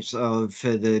experience of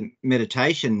the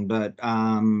meditation, but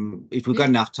if we've got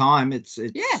enough time, it's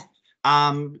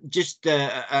just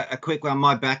a quick one.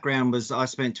 My background was I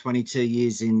spent 22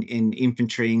 years in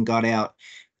infantry and got out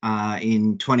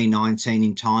in 2019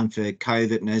 in time for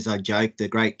COVID. And as I joked, the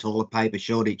great toilet paper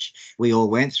shortage we all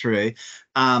went through.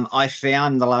 I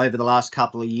found that over the last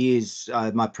couple of years,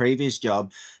 my previous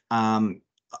job, I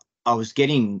was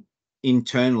getting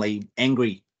internally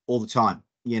angry all the time.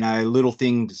 Little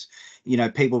things,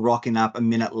 people rocking up a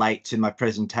minute late to my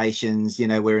presentations.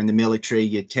 We're in the military,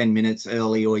 you're 10 minutes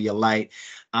early or you're late.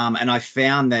 And I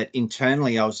found that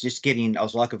internally I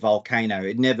was like a volcano.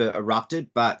 It never erupted,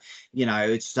 but,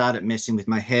 it started messing with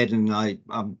my head. And I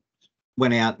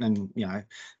went out and,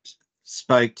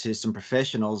 spoke to some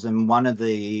professionals. And one of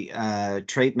the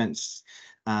treatments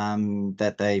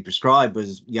that they prescribed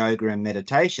was yoga and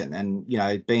meditation. And,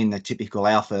 being the typical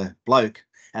alpha bloke,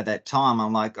 at that time,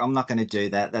 I'm like, I'm not going to do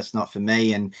that. That's not for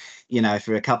me. And,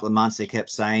 for a couple of months, they kept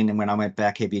saying, and when I went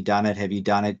back, have you done it? Have you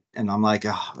done it? And I'm like,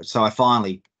 oh. So I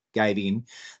finally gave in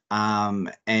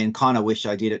and kind of wish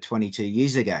I did it 22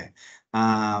 years ago.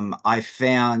 I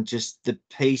found just the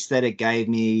peace that it gave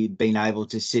me, being able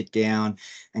to sit down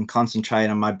and concentrate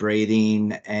on my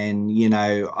breathing. And,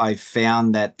 I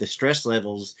found that the stress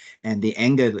levels and the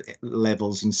anger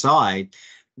levels inside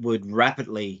would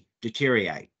rapidly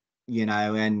deteriorate.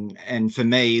 And for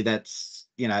me, that's,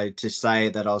 to say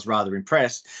that I was rather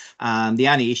impressed. The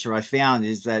only issue I found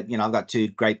is that, I've got two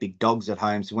great big dogs at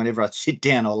home. So whenever I sit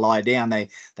down or lie down, they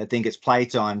think it's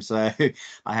playtime. So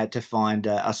I had to find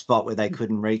a spot where they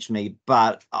couldn't reach me.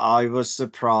 But I was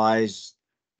surprised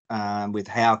with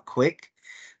how quick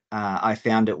I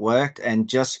found it worked, and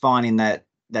just finding that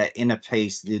inner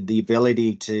peace, the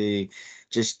ability to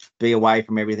just be away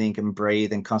from everything and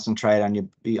breathe and concentrate on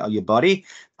your body.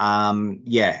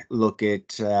 Look,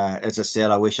 as I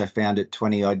said, I wish I found it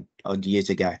 20 odd years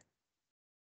ago.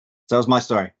 So that was my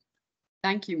story.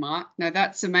 Thank you, Mark. No,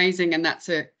 that's amazing. And that's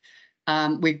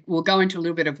we'll go into a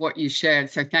little bit of what you shared.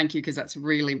 So thank you, because that's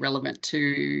really relevant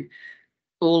to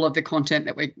all of the content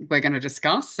that we're going to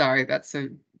discuss. So that's a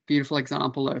beautiful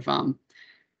example of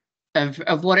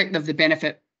the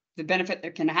benefit that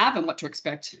it can have and what to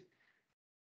expect.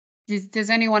 Does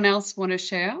anyone else want to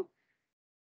share?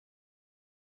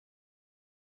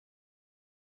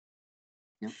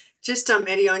 Yep. Just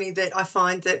Eddie, only that I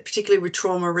find that particularly with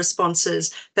trauma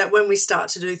responses, that when we start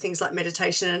to do things like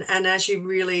meditation, and as you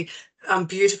really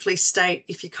beautifully state,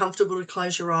 if you're comfortable to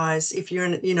close your eyes, if you're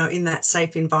in that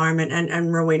safe environment,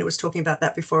 and Rowena was talking about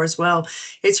that before as well,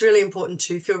 it's really important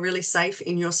to feel really safe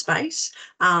in your space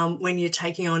when you're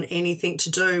taking on anything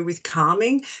to do with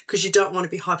calming, because you don't want to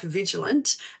be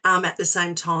hypervigilant at the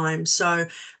same time. So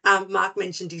Mark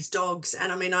mentioned his dogs,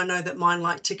 and I know that mine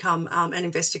like to come and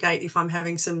investigate if I'm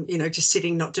having some, just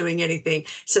sitting, not doing anything.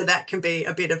 So that can be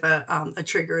a bit of a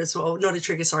trigger as well. Not a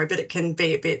trigger, sorry, but it can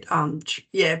be a bit, a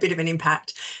bit of an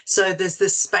impact. So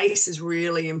this space is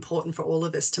really important for all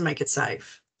of us to make it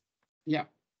safe. Yeah.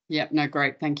 No,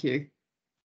 great. Thank you.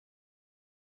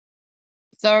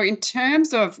 So in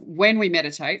terms of when we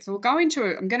meditate, so I'm going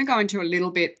to go into a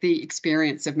little bit the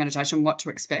experience of meditation, what to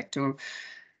expect, or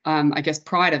I guess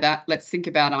prior to that, let's think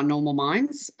about our normal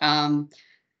minds.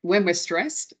 When we're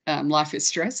stressed, life is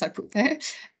stress, I put there,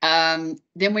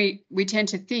 then we tend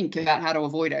to think about how to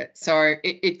avoid it. So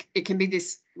it can be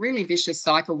this really vicious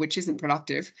cycle, which isn't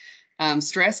productive.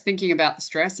 Stress, thinking about the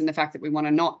stress and the fact that we want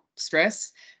to not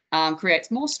stress,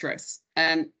 creates more stress.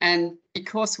 And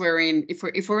because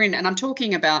if we're in, and I'm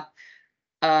talking about,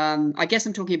 I guess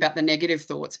I'm talking about the negative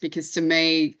thoughts, because to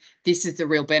me, this is the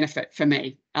real benefit for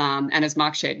me. And as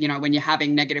Mark shared, when you're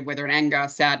having negative, whether in anger,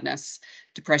 sadness,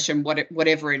 depression,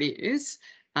 whatever it is,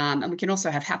 and we can also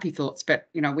have happy thoughts, but,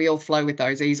 we all flow with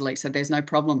those easily. So there's no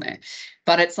problem there.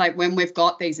 But it's like when we've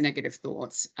got these negative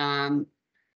thoughts,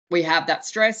 we have that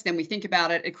stress, then we think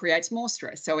about it, it creates more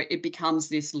stress. So it becomes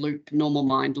this loop, normal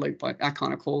mind loop, I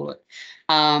kind of call it.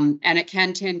 And it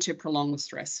can tend to prolong the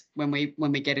stress when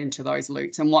we get into those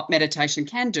loops. And what meditation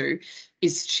can do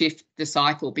is shift the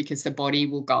cycle, because the body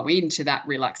will go into that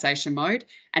relaxation mode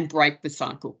and break the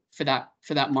cycle for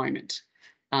that moment.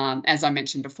 As I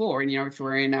mentioned before, and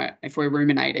if we're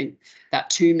ruminating, that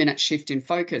 2-minute shift in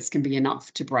focus can be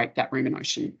enough to break that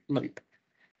rumination loop.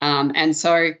 And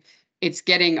so it's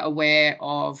getting aware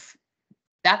of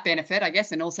that benefit, I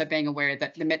guess, and also being aware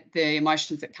that the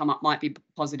emotions that come up might be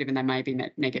positive and they may be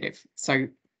negative. So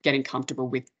getting comfortable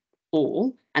with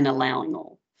all and allowing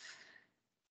all.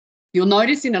 You'll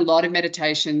notice in a lot of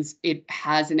meditations, it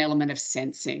has an element of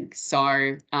sensing.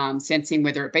 So sensing,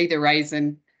 whether it be the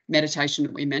raisin meditation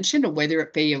that we mentioned or whether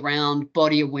it be around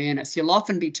body awareness. You'll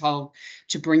often be told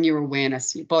to bring your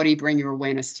awareness to your body, bring your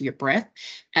awareness to your breath.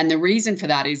 And the reason for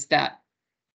that is that,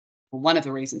 well, one of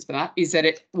the reasons for that is that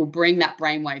it will bring that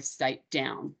brainwave state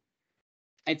down.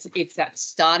 It's that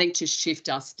starting to shift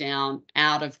us down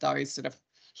out of those sort of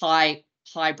high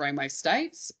brainwave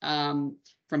states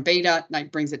from beta,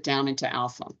 it brings it down into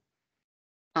alpha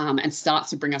and starts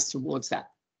to bring us towards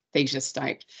that theta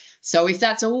state. So if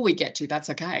that's all we get to, that's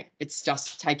okay. It's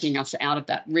just taking us out of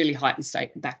that really heightened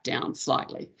state and back down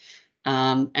slightly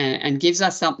and gives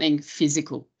us something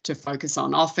physical to focus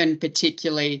on. Often,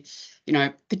 particularly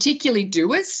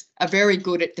doers are very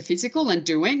good at the physical and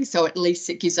doing, so at least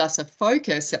it gives us a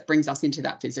focus that brings us into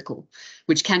that physical,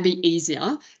 which can be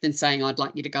easier than saying, I'd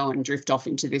like you to go and drift off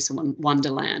into this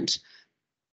wonderland.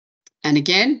 And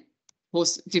again,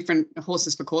 different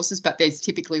horses for courses, but there's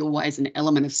typically always an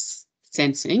element of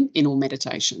sensing in all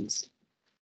meditations,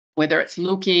 whether it's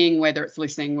looking, whether it's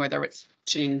listening, whether it's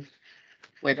touching,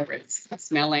 whether it's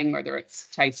smelling, whether it's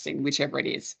tasting, whichever it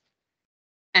is.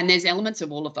 And there's elements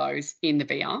of all of those in the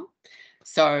VR.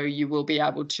 So you will be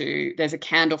able to, there's a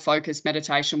candle focused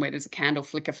meditation where there's a candle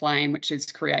flicker flame, which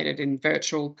is created in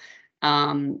virtual.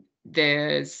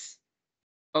 There's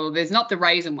not the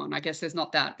raisin one. I guess there's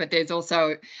not that, but there's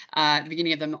also at the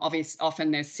beginning of them,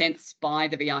 often there's sense by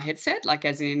the VR headset, like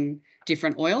as in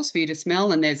different oils for you to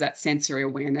smell. And there's that sensory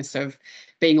awareness of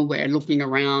being aware, looking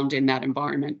around in that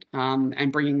environment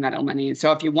and bringing that element in.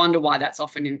 So if you wonder why that's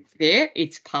often in there,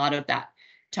 it's part of that,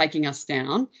 taking us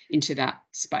down into that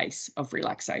space of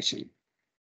relaxation.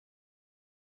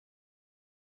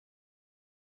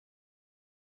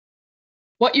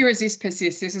 What you resist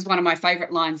persists. This is one of my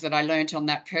favourite lines that I learned on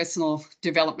that personal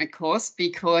development course,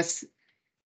 because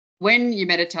when you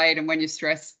meditate and when you're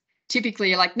stressed, typically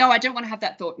you're like, no, I don't want to have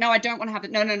that thought. No, I don't want to have it.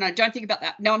 No, don't think about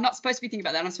that. No, I'm not supposed to be thinking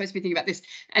about that. I'm supposed to be thinking about this.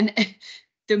 And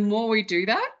the more we do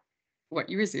that, what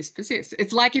you resist persists.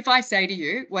 It's like if I say to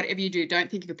you, whatever you do,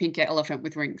 don't think of a pink elephant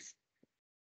with wings.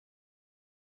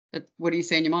 What do you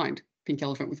see in your mind? Pink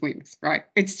elephant with wings, right?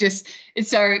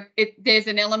 There's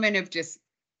an element of just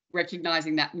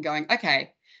recognizing that and going,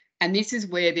 okay, and this is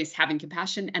where this having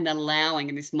compassion and allowing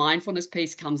and this mindfulness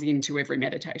piece comes into every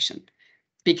meditation,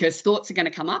 because thoughts are going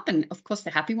to come up, and of course the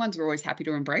happy ones we're always happy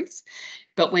to embrace,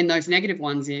 but when those negative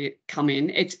ones come in,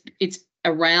 it's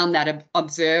around that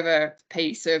observer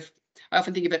piece of, I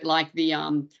often think of it like the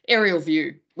aerial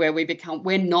view, where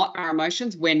we're not our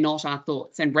emotions, we're not our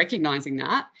thoughts, and recognizing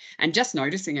that and just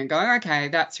noticing and going, okay,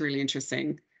 that's really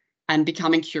interesting, and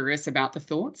becoming curious about the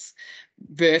thoughts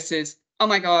versus, oh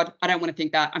my God, I don't want to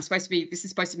think that. This is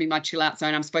supposed to be my chill out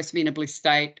zone. I'm supposed to be in a bliss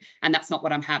state, and that's not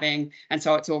what I'm having. And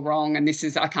so it's all wrong. And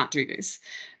I can't do this.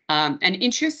 And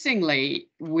interestingly,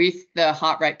 with the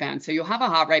heart rate band, so you'll have a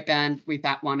heart rate band with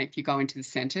that one if you go into the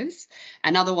centers,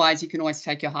 and otherwise you can always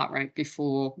take your heart rate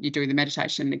before you do the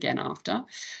meditation and again after.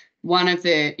 One of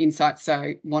the insights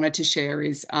I wanted to share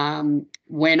is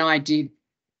when I did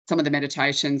some of the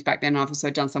meditations back then, I've also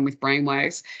done some with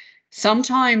brainwaves,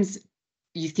 sometimes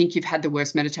you think you've had the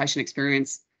worst meditation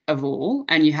experience of all,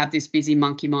 and you have this busy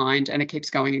monkey mind, and it keeps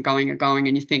going and going and going,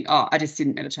 and you think, oh, I just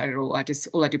didn't meditate at all.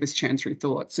 All I did was churn through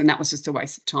thoughts, and that was just a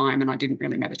waste of time, and I didn't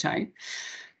really meditate.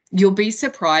 You'll be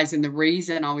surprised, and the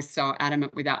reason I was so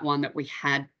adamant with that one, that we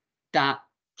had that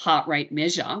heart rate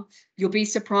measure, you'll be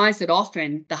surprised that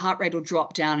often the heart rate will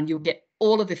drop down and you'll get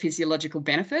all of the physiological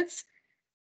benefits,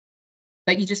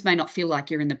 but you just may not feel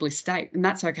like you're in the bliss state, and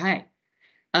that's okay.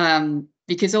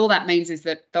 Because all that means is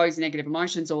that those negative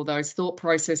emotions or those thought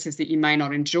processes that you may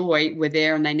not enjoy were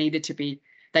there, and they needed to be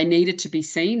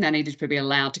seen, they needed to be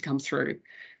allowed to come through.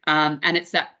 And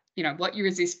it's that, what you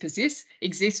resist persists,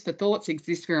 exists for thoughts,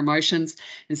 exists for emotions.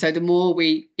 And so the more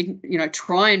we,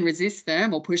 try and resist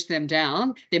them or push them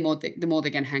down, the more they're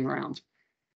going to hang around.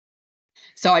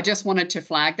 So I just wanted to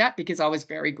flag that, because I was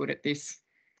very good at this,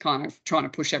 kind of trying to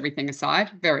push everything aside.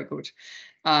 Very good.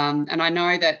 And I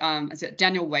know that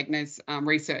Daniel Wegner's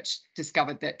research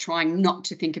discovered that trying not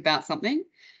to think about something,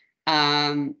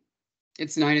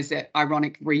 it's known as the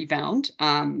ironic rebound.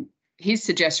 His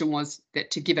suggestion was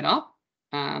that to give it up.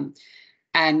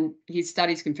 And his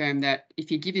studies confirm that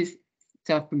if you give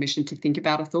yourself permission to think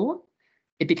about a thought,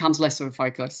 it becomes less of a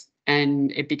focus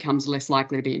and it becomes less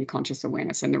likely to be in conscious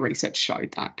awareness, and the research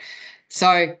showed that.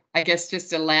 So I guess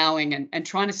just allowing and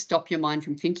trying to stop your mind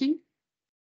from thinking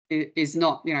is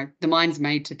not, the mind's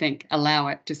made to think. Allow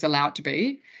it, just allow it to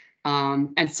be.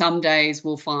 And some days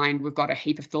we'll find we've got a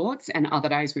heap of thoughts and other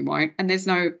days we won't. And there's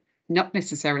not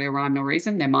necessarily a rhyme or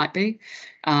reason. There might be,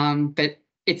 but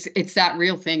it's that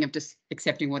real thing of just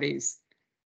accepting what is,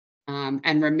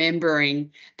 and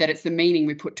remembering that it's the meaning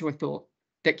we put to a thought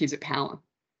that gives it power.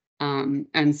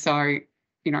 And so,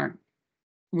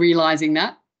 realizing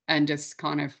that and just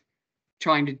kind of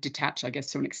trying to detach, I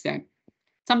guess, to an extent.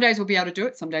 Some days we'll be able to do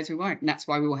it, some days we won't, and that's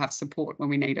why we will have support when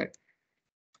we need it.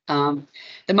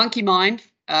 The monkey mind,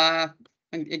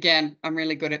 again, I'm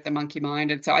really good at the monkey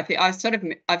mind, and so I think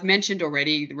I've mentioned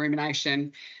already the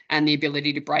rumination and the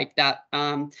ability to break that.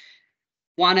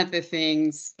 One of the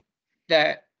things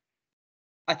that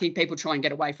I think people try and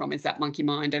get away from is that monkey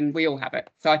mind, and we all have it.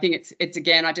 So I think it's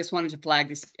again, I just wanted to flag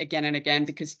this again and again,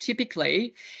 because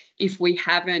typically if we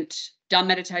haven't done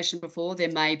meditation before,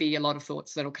 there may be a lot of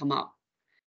thoughts that'll come up,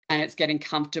 and it's getting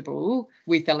comfortable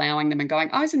with allowing them and going,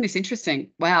 oh, isn't this interesting?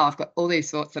 Wow, I've got all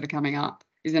these thoughts that are coming up.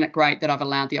 Isn't it great that I've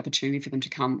allowed the opportunity for them to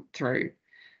come through?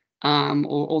 Or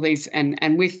all these,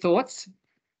 and with thoughts,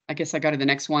 I guess I go to the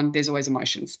next one, there's always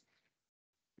emotions.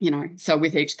 So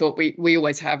with each thought, we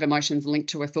always have emotions linked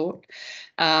to a thought.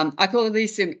 I call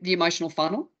this the emotional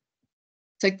funnel.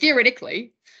 So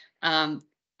theoretically,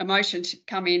 emotions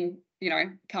come in,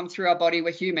 come through our body.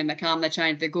 We're human. They come, they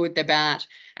change, they're good, they're bad,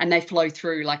 and they flow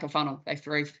through like a funnel. They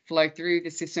flow through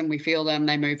the system. We feel them,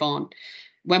 they move on.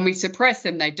 When we suppress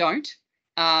them, they don't.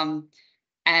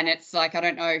 And it's like, I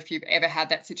don't know if you've ever had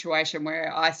that situation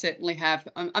where I certainly have.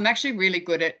 I'm actually really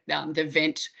good at the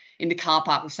vent in the car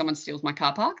park. If someone steals my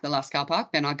car park, the last car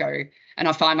park, then I go and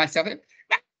I find myself,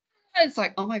 it's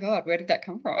like, oh my God, where did that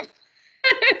come from?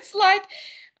 It's like,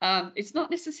 it's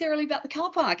not necessarily about the car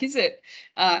park, is it?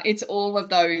 It's all of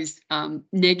those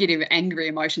negative, angry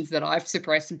emotions that I've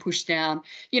suppressed and pushed down.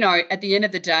 At the end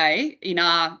of the day, in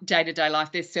our day-to-day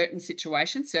life, there's certain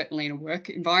situations, certainly in a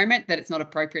work environment, that it's not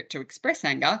appropriate to express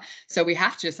anger. So we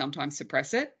have to sometimes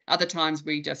suppress it. Other times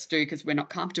we just do because we're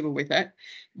not comfortable with it.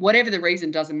 Whatever the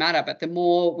reason, doesn't matter. But the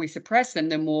more we suppress them,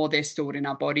 the more they're stored in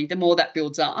our body, the more that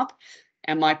builds up.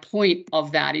 And my point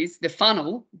of that is the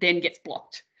funnel then gets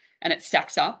blocked. And it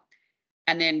stacks up.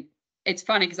 And then it's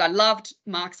funny because I loved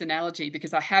Mark's analogy,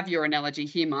 because I have your analogy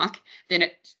here, Mark. Then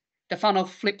the funnel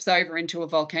flips over into a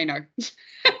volcano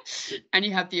and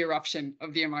you have the eruption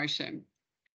of the emotion.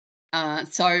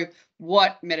 So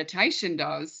what meditation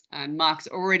does, and Mark's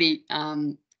already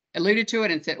alluded to it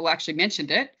and said, or actually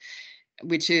mentioned it,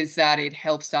 which is that it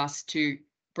helps us to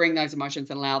bring those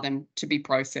emotions and allow them to be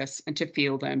processed and to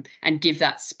feel them and give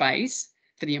that space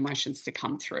for the emotions to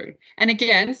come through. And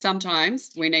again, sometimes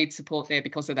we need support there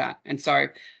because of that. And so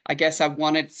I guess I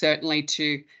wanted certainly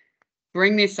to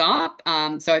bring this up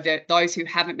so that those who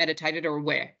haven't meditated are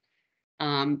aware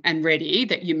and ready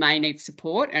that you may need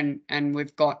support. And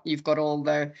you've got all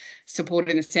the support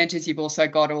in the centres. You've also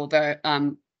got all the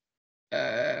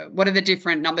what are the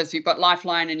different numbers? You've got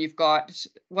Lifeline, and you've got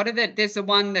there's the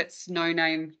one that's no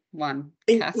name one.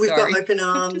 We've got Open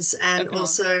Arms and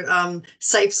also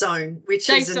Safe Zone, which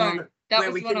is where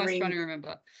we can ring trying to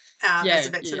remember. As a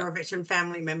veteran or a veteran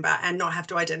family member and not have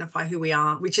to identify who we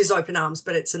are, which is Open Arms,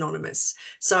 but it's anonymous.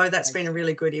 So that's been a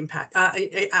really good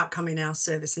outcome in our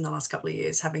service in the last couple of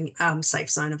years, having Safe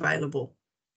Zone available.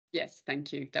 Yes,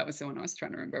 thank you. That was the one I was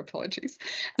trying to remember. Apologies.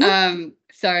 So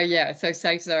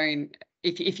Safe Zone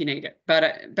if you need it. But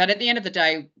at the end of the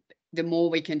day, the more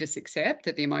we can just accept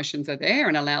that the emotions are there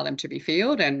and allow them to be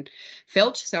felt,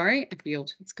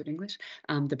 it's good English,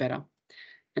 the better.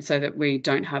 And so that we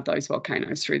don't have those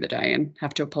volcanoes through the day and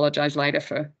have to apologise later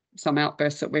for some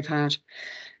outbursts that we've had.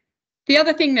 The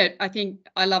other thing that I think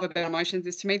I love about emotions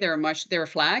is, to me, they're a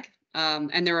flag,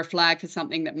 and they're a flag for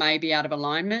something that may be out of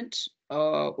alignment,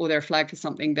 or they're a flag for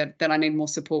something that I need more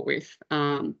support with,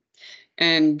 or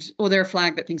they're a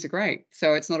flag that things are great.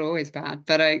 So it's not always bad,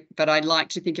 but I like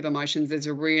to think of emotions as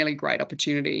a really great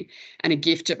opportunity and a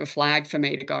gift of a flag for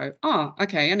me to go, oh,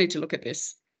 okay, I need to look at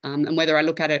this, and whether I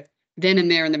look at it then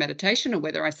and there in the meditation, or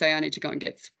whether I say I need to go and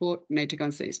get support, need to go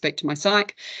and speak to my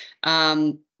psych,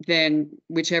 then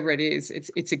whichever it is,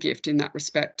 it's a gift in that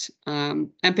respect. And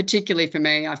particularly for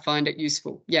me, I find it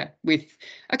useful.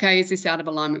 Is this out of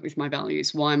alignment with my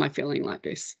values? Why am I feeling like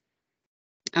this?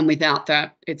 And without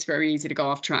that, it's very easy to go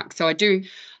off track. So I do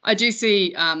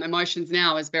see emotions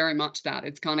now as very much that.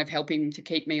 It's kind of helping to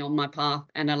keep me on my path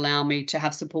and allow me to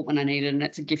have support when I need it. And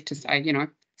it's a gift to say,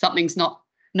 something's not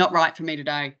right for me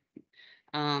today.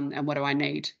 And what do I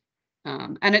need?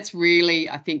 And it's really,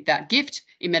 I think, that gift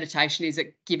in meditation is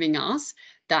it giving us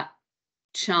that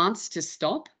chance to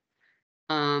stop,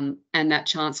 and that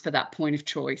chance for that point of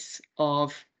choice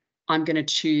of, I'm going to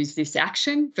choose this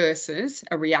action versus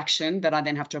a reaction that I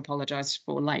then have to apologize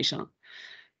for later.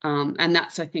 And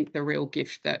that's, I think, the real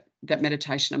gift that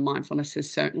meditation and mindfulness has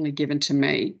certainly given to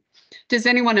me. Does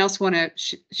anyone else want to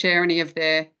share any of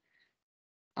their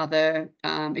other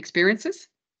experiences?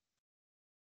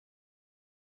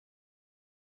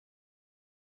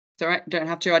 It's all right, don't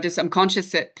have to. I'm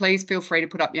conscious that, please feel free to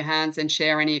put up your hands and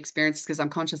share any experiences, because I'm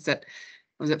conscious that,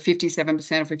 was it 57%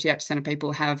 or 58% of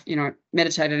people have,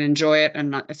 meditated and enjoy it.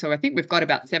 And so I think we've got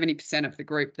about 70% of the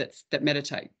group that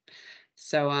meditate.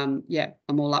 So yeah,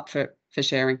 I'm all up for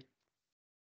sharing.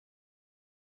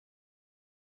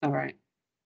 All right.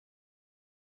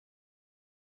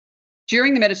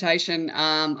 During the meditation,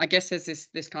 I guess there's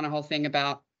this kind of whole thing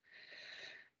about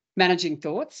managing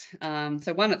thoughts.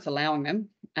 So one, it's allowing them,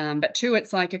 but two,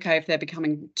 it's like, okay, if they're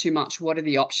becoming too much, what are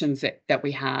the options that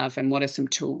we have, and what are some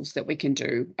tools that we can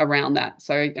do around that?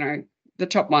 So, the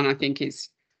top one, I think, is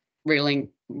realizing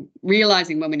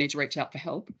when we need to reach out for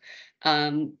help.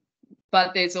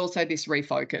 But there's also this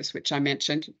refocus, which I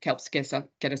mentioned, helps get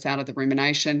us out of the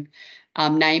rumination,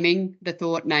 naming the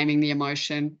thought, naming the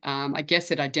emotion. I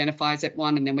guess it identifies it,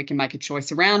 one, and then we can make a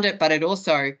choice around it, but it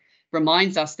also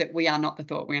reminds us that we are not the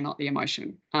thought, we are not the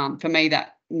emotion. For me,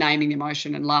 that naming the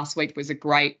emotion, and last week was a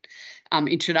great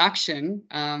introduction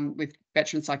with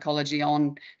veteran psychology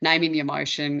on naming the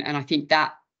emotion, and I think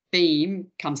that theme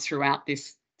comes throughout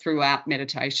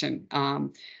meditation,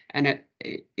 and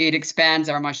it expands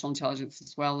our emotional intelligence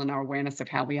as well, and our awareness of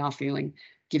how we are feeling,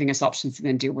 giving us options to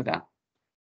then deal with that.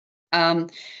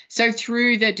 So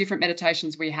through the different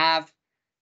meditations we have,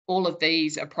 all of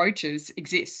these approaches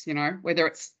exist, whether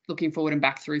it's looking forward and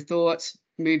back through thoughts,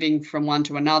 moving from one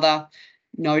to another,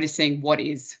 noticing what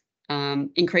is,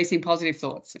 increasing positive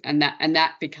thoughts, and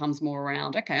that becomes more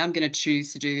around, okay, I'm going to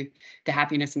choose to do the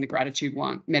happiness and the gratitude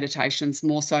meditations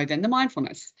more so than the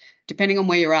mindfulness, depending on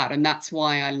where you're at. And that's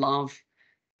why I love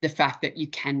the fact that you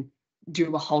can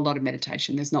do a whole lot of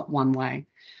meditation. There's not one way.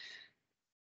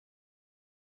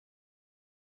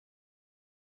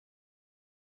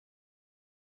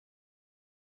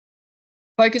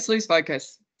 Focus, lose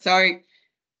focus. So I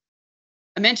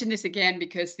mentioned this again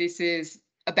because this is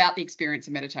about the experience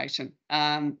of meditation.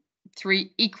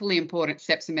 3 equally important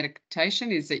steps in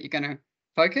meditation is that you're going to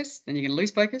focus, then you're going to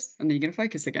lose focus, and then you're going to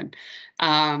focus again.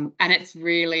 And it's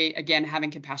really, again,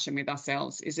 having compassion with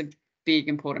ourselves is a big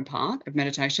important part of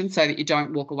meditation, so that you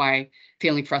don't walk away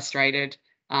feeling frustrated,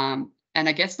 and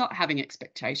I guess not having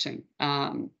expectation.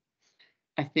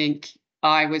 I think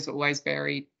I was always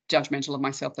very judgmental of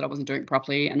myself that I wasn't doing it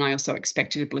properly, and I also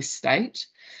expected a bliss state.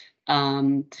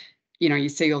 You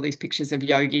see all these pictures of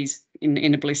yogis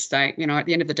in a bliss state. At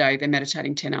the end of the day, they're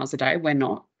meditating 10 hours a day. We're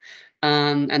not,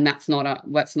 and that's not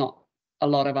a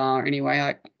lot of our,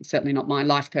 anyway. Certainly not my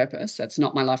life purpose. That's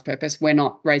not my life purpose. We're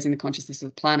not raising the consciousness of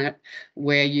the planet.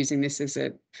 We're using this as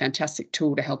a fantastic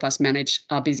tool to help us manage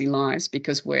our busy lives,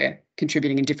 because we're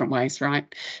contributing in different ways,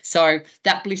 right? So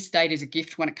that bliss state is a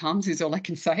gift when it comes, is all I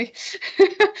can say,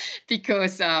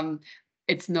 because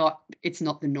it's not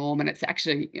the norm, and it's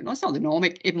actually, it's not the norm.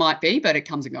 It might be, but it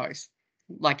comes and goes.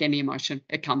 Like any emotion,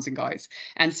 it comes and goes.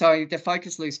 And so the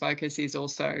focus, lose focus is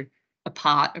also a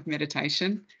part of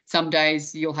meditation. Some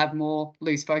days you'll have more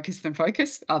lose focus than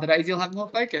focus. Other days you'll have more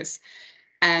focus.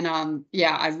 And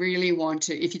I really want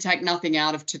to, if you take nothing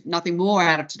more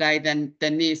out of today than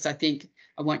this, I think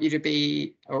I want you to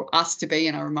be, or us to be,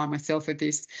 and I remind myself of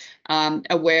this,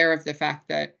 aware of the fact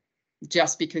that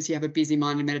just because you have a busy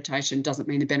mind in meditation doesn't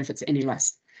mean the benefits any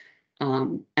less.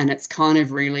 And it's kind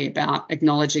of really about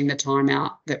acknowledging the time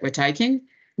out that we're taking,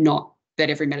 not that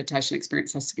every meditation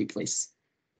experience has to be bliss.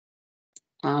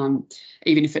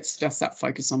 Even if it's just that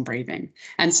focus on breathing.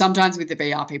 And sometimes with the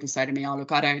BR, people say to me, oh,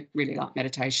 look, I don't really like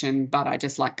meditation, but I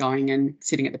just like going and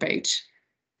sitting at the beach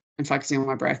and focusing on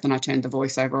my breath, and I turned the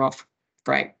voiceover off.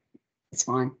 Great, it's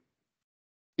fine.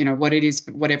 What it is,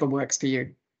 whatever works for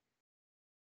you.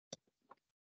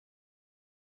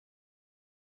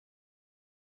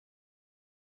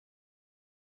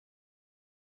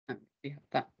 Yeah,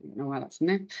 I don't know why that's in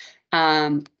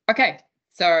there. Okay,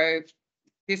 so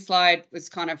this slide was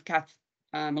kind of Kath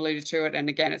alluded to it, and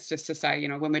again, it's just to say,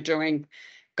 when we're doing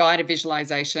guided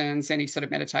visualizations, any sort of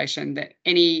meditation, that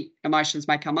any emotions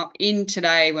may come up in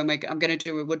today. We'll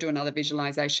do another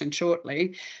visualization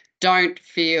shortly. Don't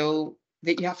feel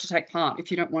that you have to take part.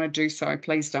 If you don't want to do so,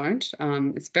 please don't.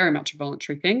 It's very much a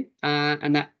voluntary thing,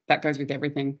 and that goes with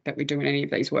everything that we do in any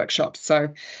of these workshops.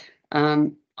 So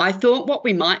I thought what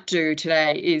we might do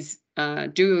today is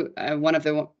do one of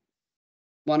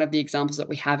the examples that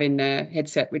we have in the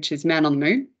headset, which is Man on the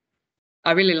Moon.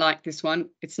 I really like this one.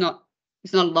 It's not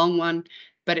a long one,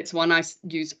 but it's one I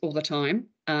use all the time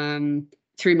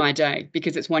through my day,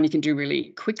 because it's one you can do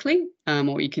really quickly,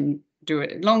 or you can do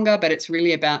it longer, but it's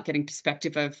really about getting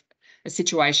perspective of a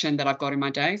situation that I've got in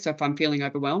my day. So if I'm feeling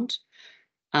overwhelmed,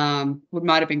 what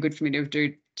might have been good for me to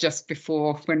do just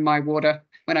before, when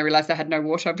I realized I had no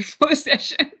water before the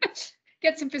session,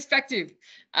 get some perspective.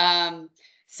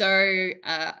 So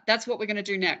that's what we're going to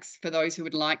do next. For those who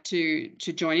would like to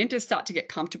join in, to start to get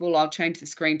comfortable, I'll change the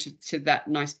screen to that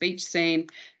nice beach scene,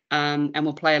 and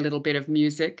we'll play a little bit of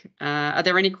music. Are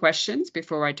there any questions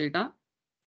before I do that?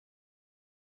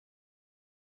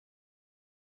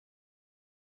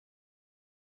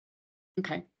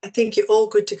 Okay. I think you're all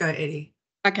good to go, Eddie.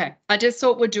 Okay, I just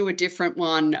thought we'd do a different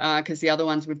one because the other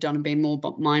ones we've done have been more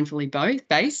mindfully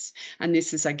based, and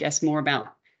this is, I guess, more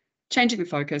about changing the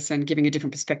focus and giving a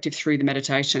different perspective through the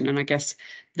meditation. And I guess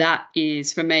that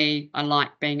is, for me, I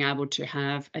like being able to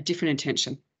have a different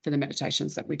intention for the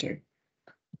meditations that we do.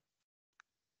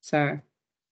 So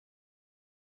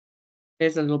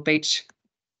there's a little beach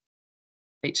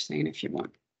scene if you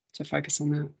want to focus on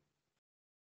that.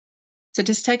 So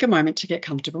just take a moment to get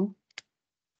comfortable.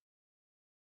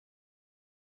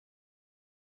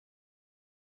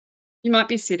 You might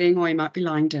be sitting or you might be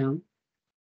lying down.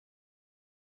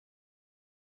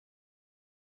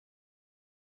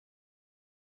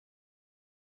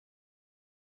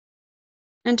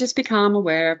 And just become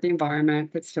aware of the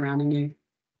environment that's surrounding you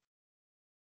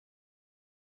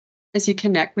as you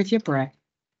connect with your breath.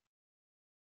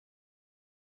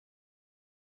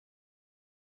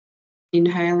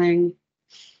 Inhaling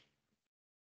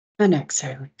and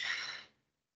exhaling.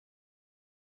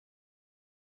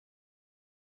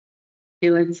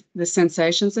 Feeling the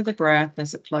sensations of the breath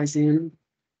as it flows in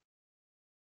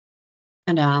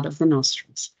and out of the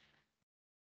nostrils.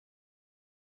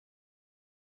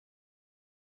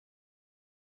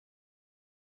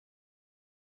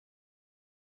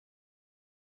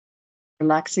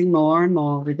 Relaxing more and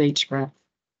more with each breath.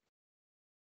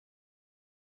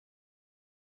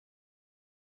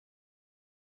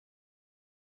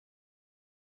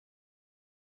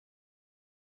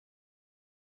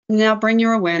 Now bring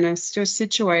your awareness to a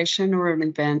situation or an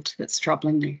event that's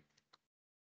troubling you.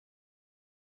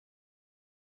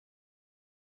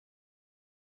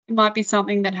 It might be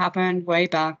something that happened way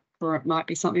back, or it might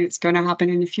be something that's going to happen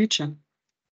in the future.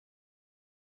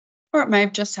 Or it may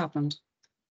have just happened.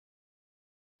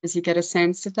 As you get a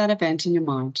sense of that event in your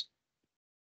mind.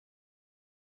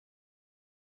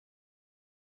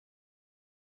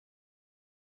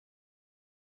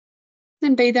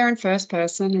 Then be there in first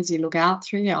person as you look out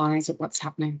through your eyes at what's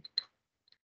happening.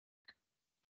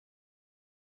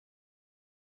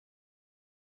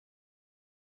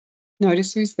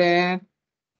 Notice who's there,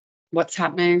 what's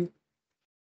happening.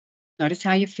 Notice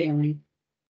how you're feeling.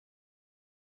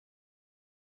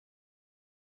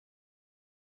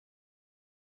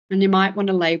 And you might want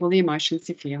to label the emotions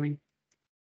you're feeling.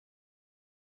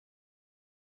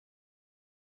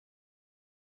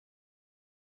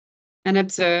 And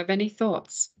observe any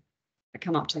thoughts that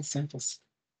come up to the surface.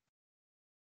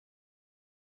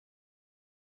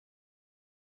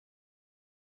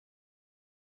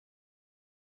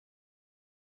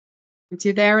 Once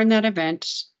you're there in that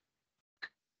event,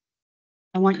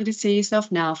 I want you to see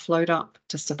yourself now float up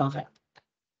just above it.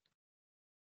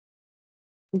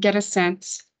 And get a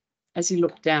sense as you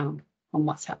look down on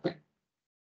what's happening.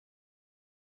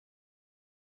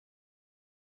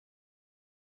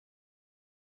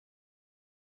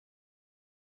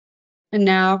 And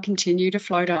now continue to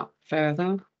float up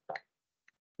further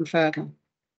and further,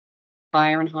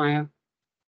 higher and higher.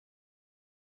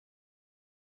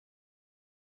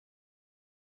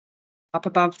 Up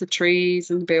above the trees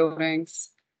and the buildings,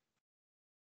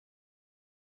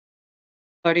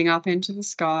 floating up into the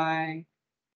sky,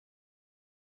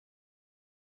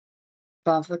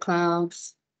 above the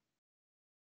clouds,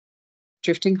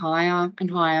 drifting higher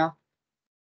and higher.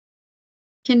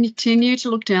 Continue to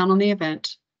look down on the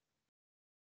event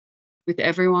with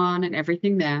everyone and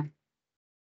everything there.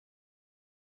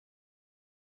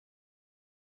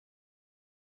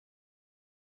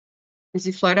 As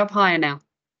you float up higher now,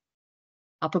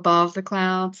 up above the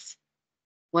clouds,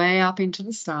 way up into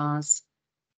the stars,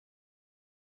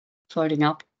 floating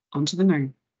up onto the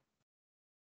moon.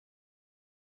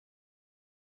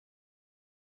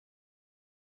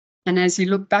 And as you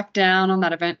look back down on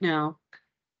that event now,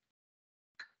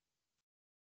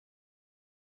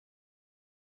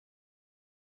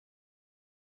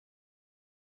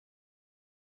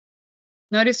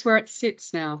 Notice where it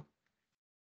sits now.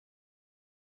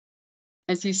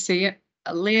 As you see it,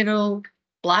 a little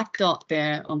black dot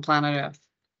there on planet Earth.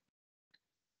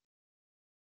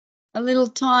 A little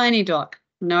tiny dot.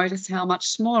 Notice how much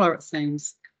smaller it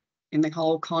seems in the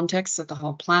whole context of the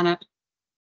whole planet,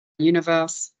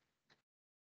 universe.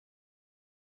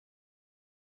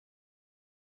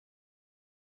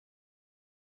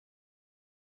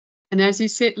 And as you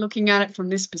sit looking at it from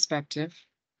this perspective,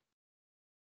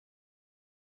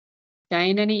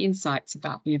 gain any insights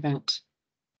about the event.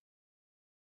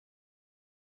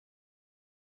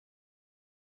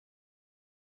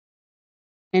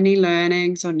 Any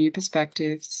learnings or new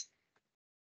perspectives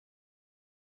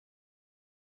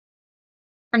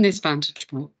from this vantage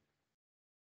point.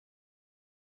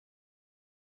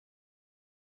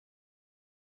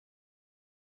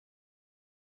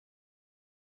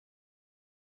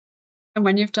 And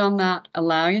when you've done that,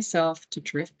 allow yourself to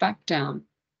drift back down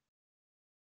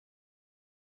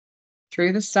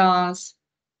through the stars,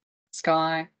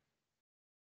 sky,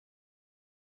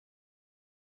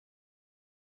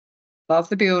 above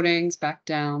the buildings, back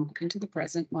down into the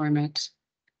present moment.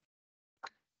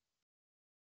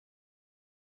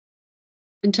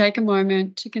 And take a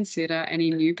moment to consider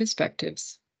any new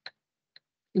perspectives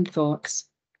and thoughts.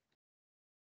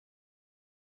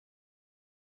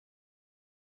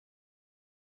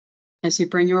 As you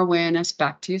bring your awareness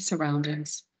back to your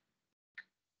surroundings.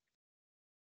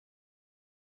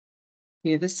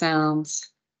 Hear the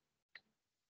sounds.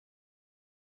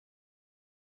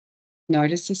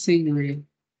 Notice the scenery.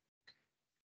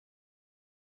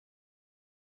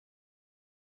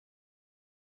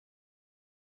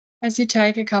 As you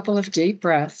take a couple of deep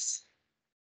breaths,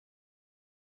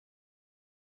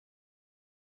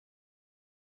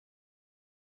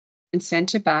 and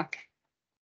center back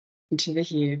into the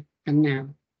here and now.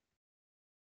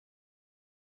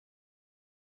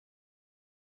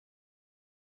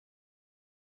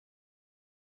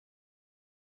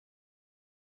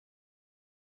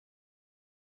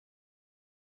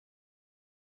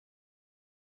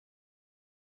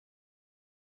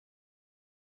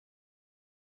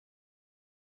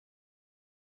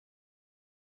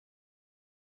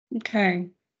 Okay.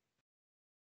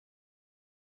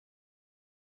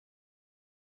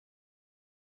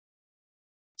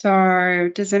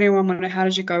 So does anyone want to, how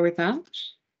did you go with that?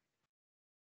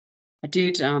 I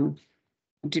did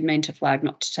mean to flag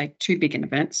not to take too big an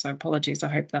event, so apologies. I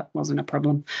hope that wasn't a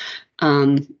problem.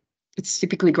 It's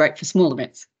typically great for small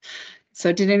events.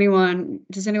 So does anyone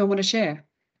want to share?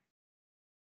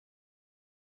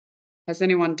 Has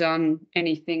anyone done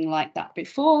anything like that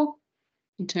before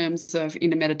in terms of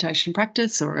inner meditation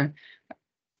practice or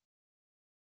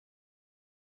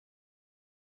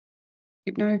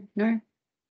hypno? No?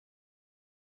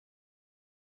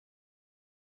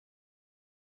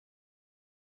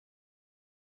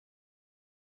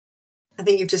 I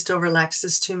think you've just all relaxed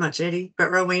us too much, Eddie, but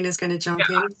Rowena's going to jump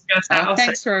in.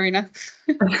 Thanks, Rowena.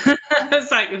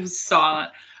 It's like it was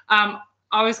silent.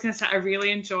 I was going to say I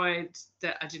really enjoyed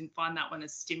that. I didn't find that one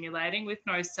as stimulating with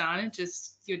no sound, and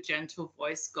just your gentle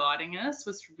voice guiding us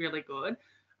was really good.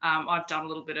 I've done a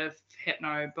little bit of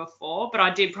hypno before, but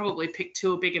I did probably pick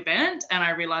too big event, and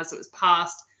I realized it was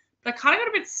past, but I kind of got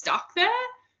a bit stuck there.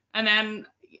 And then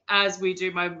as we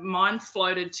do, my mind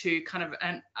floated to kind of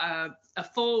a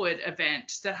forward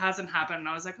event that hasn't happened. And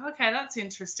I was like, okay, that's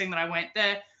interesting that I went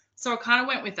there. So I kind of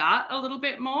went with that a little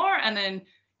bit more. And then,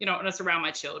 you know, and it's around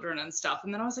my children and stuff.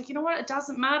 And then I was like, you know what, it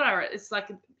doesn't matter. It's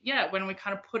like, yeah, when we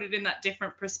kind of put it in that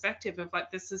different perspective of like,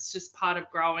 this is just part of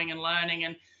growing and learning.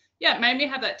 And yeah, it made me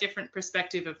have that different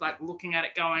perspective of like looking at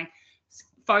it going,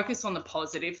 focus on the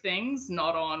positive things,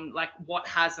 not on like what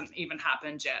hasn't even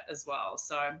happened yet as well.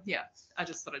 So yeah, I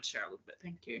just thought I'd share a little bit.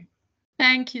 Thank you.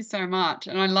 Thank you so much.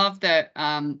 And I love that,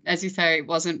 as you say, it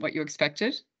wasn't what you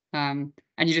expected, and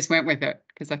you just went with it,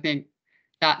 because I think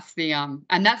that's the,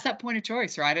 and that's that point of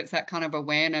choice, right? It's that kind of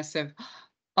awareness of,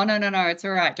 oh, no, it's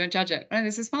all right. Don't judge it. Oh,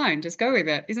 this is fine. Just go with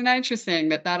it. Isn't that interesting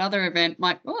that that other event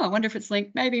might, oh, I wonder if it's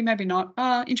linked. Maybe not.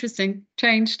 Oh, interesting.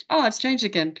 Changed. Oh, it's changed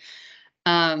again.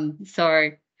 So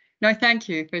no, thank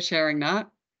you for sharing that.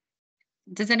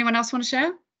 Does anyone else want to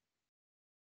share?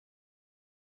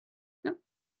 No?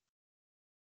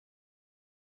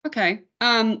 Okay.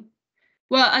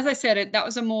 Well, as I said, that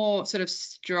was a more sort of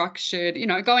structured, you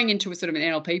know, going into a sort of an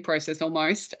NLP process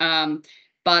almost.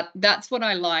 But that's what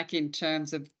I like in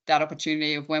terms of that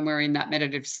opportunity of when we're in that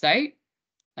meditative state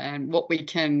and what we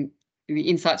can, the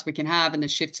insights we can have and the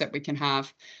shifts that we can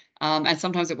have. And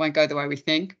sometimes it won't go the way we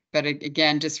think, but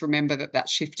again, just remember that that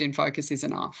shift in focus is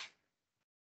enough.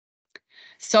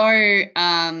 So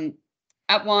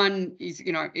at one is,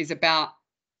 you know, is about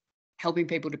helping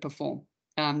people to perform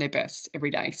their best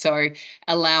every day. So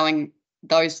allowing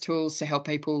those tools to help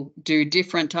people do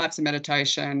different types of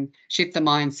meditation, shift the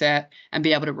mindset, and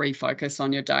be able to refocus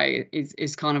on your day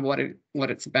is kind of what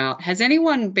it's about. Has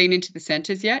anyone been into the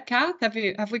centres yet, Kath? Have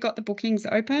we got the bookings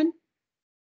open?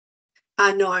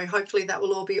 No, hopefully that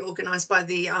will all be organised by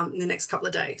the next couple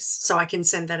of days, so I can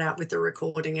send that out with the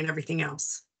recording and everything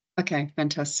else. Okay,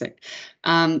 fantastic.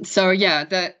 So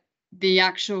yeah, the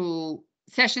actual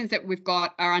sessions that we've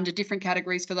got are under different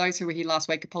categories. For those who were here last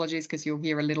week, apologies because you'll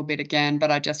hear a little bit again, but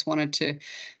I just wanted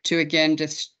to again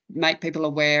just make people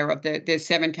aware of there's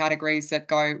 7 categories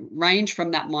that range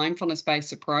from that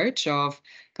mindfulness-based approach of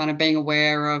kind of being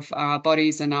aware of our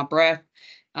bodies and our breath,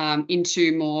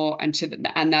 into more, and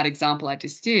that example I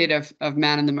just did of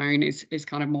Man in the Moon is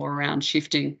kind of more around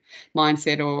shifting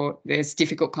mindset, or there's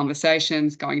difficult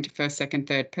conversations, going to first, second,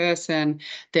 third person.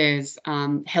 There's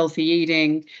healthy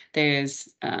eating. There's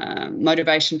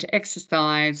motivation to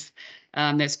exercise.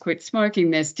 There's quit smoking.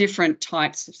 There's different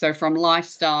types. So from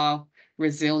lifestyle,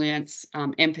 resilience,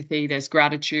 empathy, there's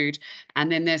gratitude,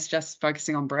 and then there's just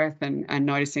focusing on breath and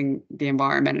noticing the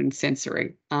environment and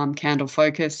sensory, candle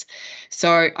focus.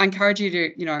 So I encourage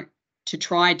you to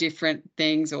try different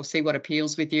things or see what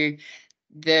appeals with you.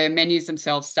 The menus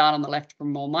themselves start on the left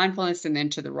from more mindfulness, and then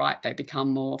to the right they become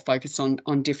more focused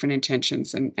on different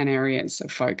intentions and areas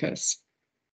of focus.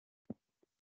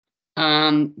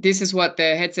 This is what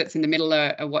the headsets in the middle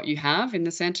are what you have in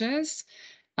the centres.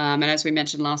 And as we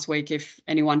mentioned last week, if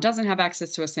anyone doesn't have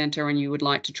access to a centre and you would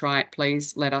like to try it,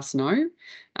 please let us know.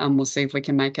 We'll see if we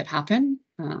can make it happen.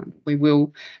 We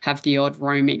will have the odd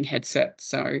roaming headset,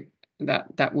 so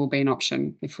that will be an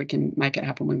option. If we can make it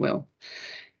happen, we will.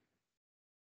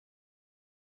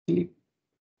 And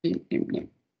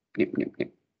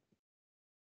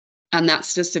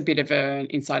that's just a bit of an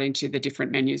insight into the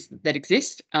different menus that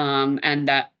exist, and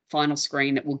that final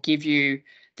screen that will give you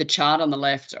the chart on the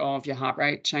left of your heart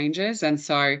rate changes. And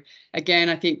so again,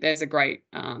 I think there's a great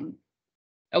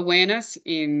awareness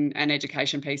in an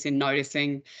education piece in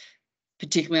noticing,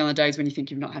 particularly on the days when you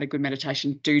think you've not had a good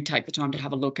meditation, do take the time to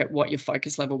have a look at what your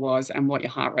focus level was and what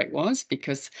your heart rate was,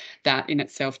 because that in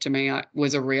itself to me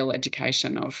was a real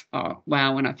education of, oh,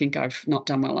 wow, and I think I've not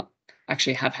done well,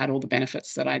 actually have had all the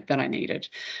benefits that I needed,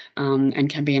 and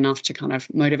can be enough to kind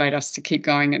of motivate us to keep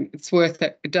going. And it's worth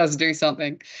it. It does do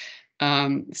something.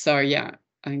 So yeah,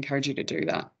 I encourage you to do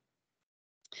that.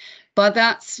 But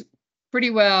that's pretty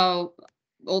well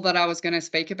all that I was going to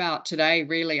speak about today,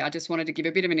 really. I just wanted to give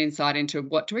a bit of an insight into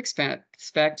what to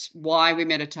expect, why we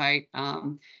meditate,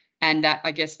 and that,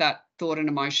 I guess, that thought and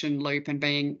emotion loop, and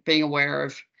being aware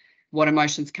of what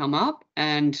emotions come up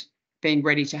and being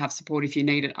ready to have support if you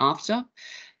need it after.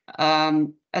 Are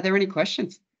there any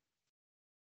questions?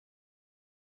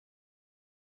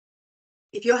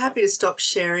 If you're happy to stop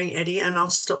sharing, Eddie, and I'll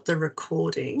stop the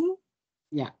recording.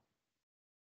 Yeah.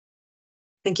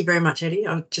 Thank you very much, Eddie.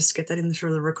 I'll just get that in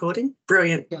through the recording.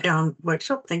 Brilliant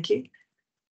workshop. Thank you.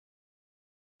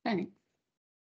 Thanks.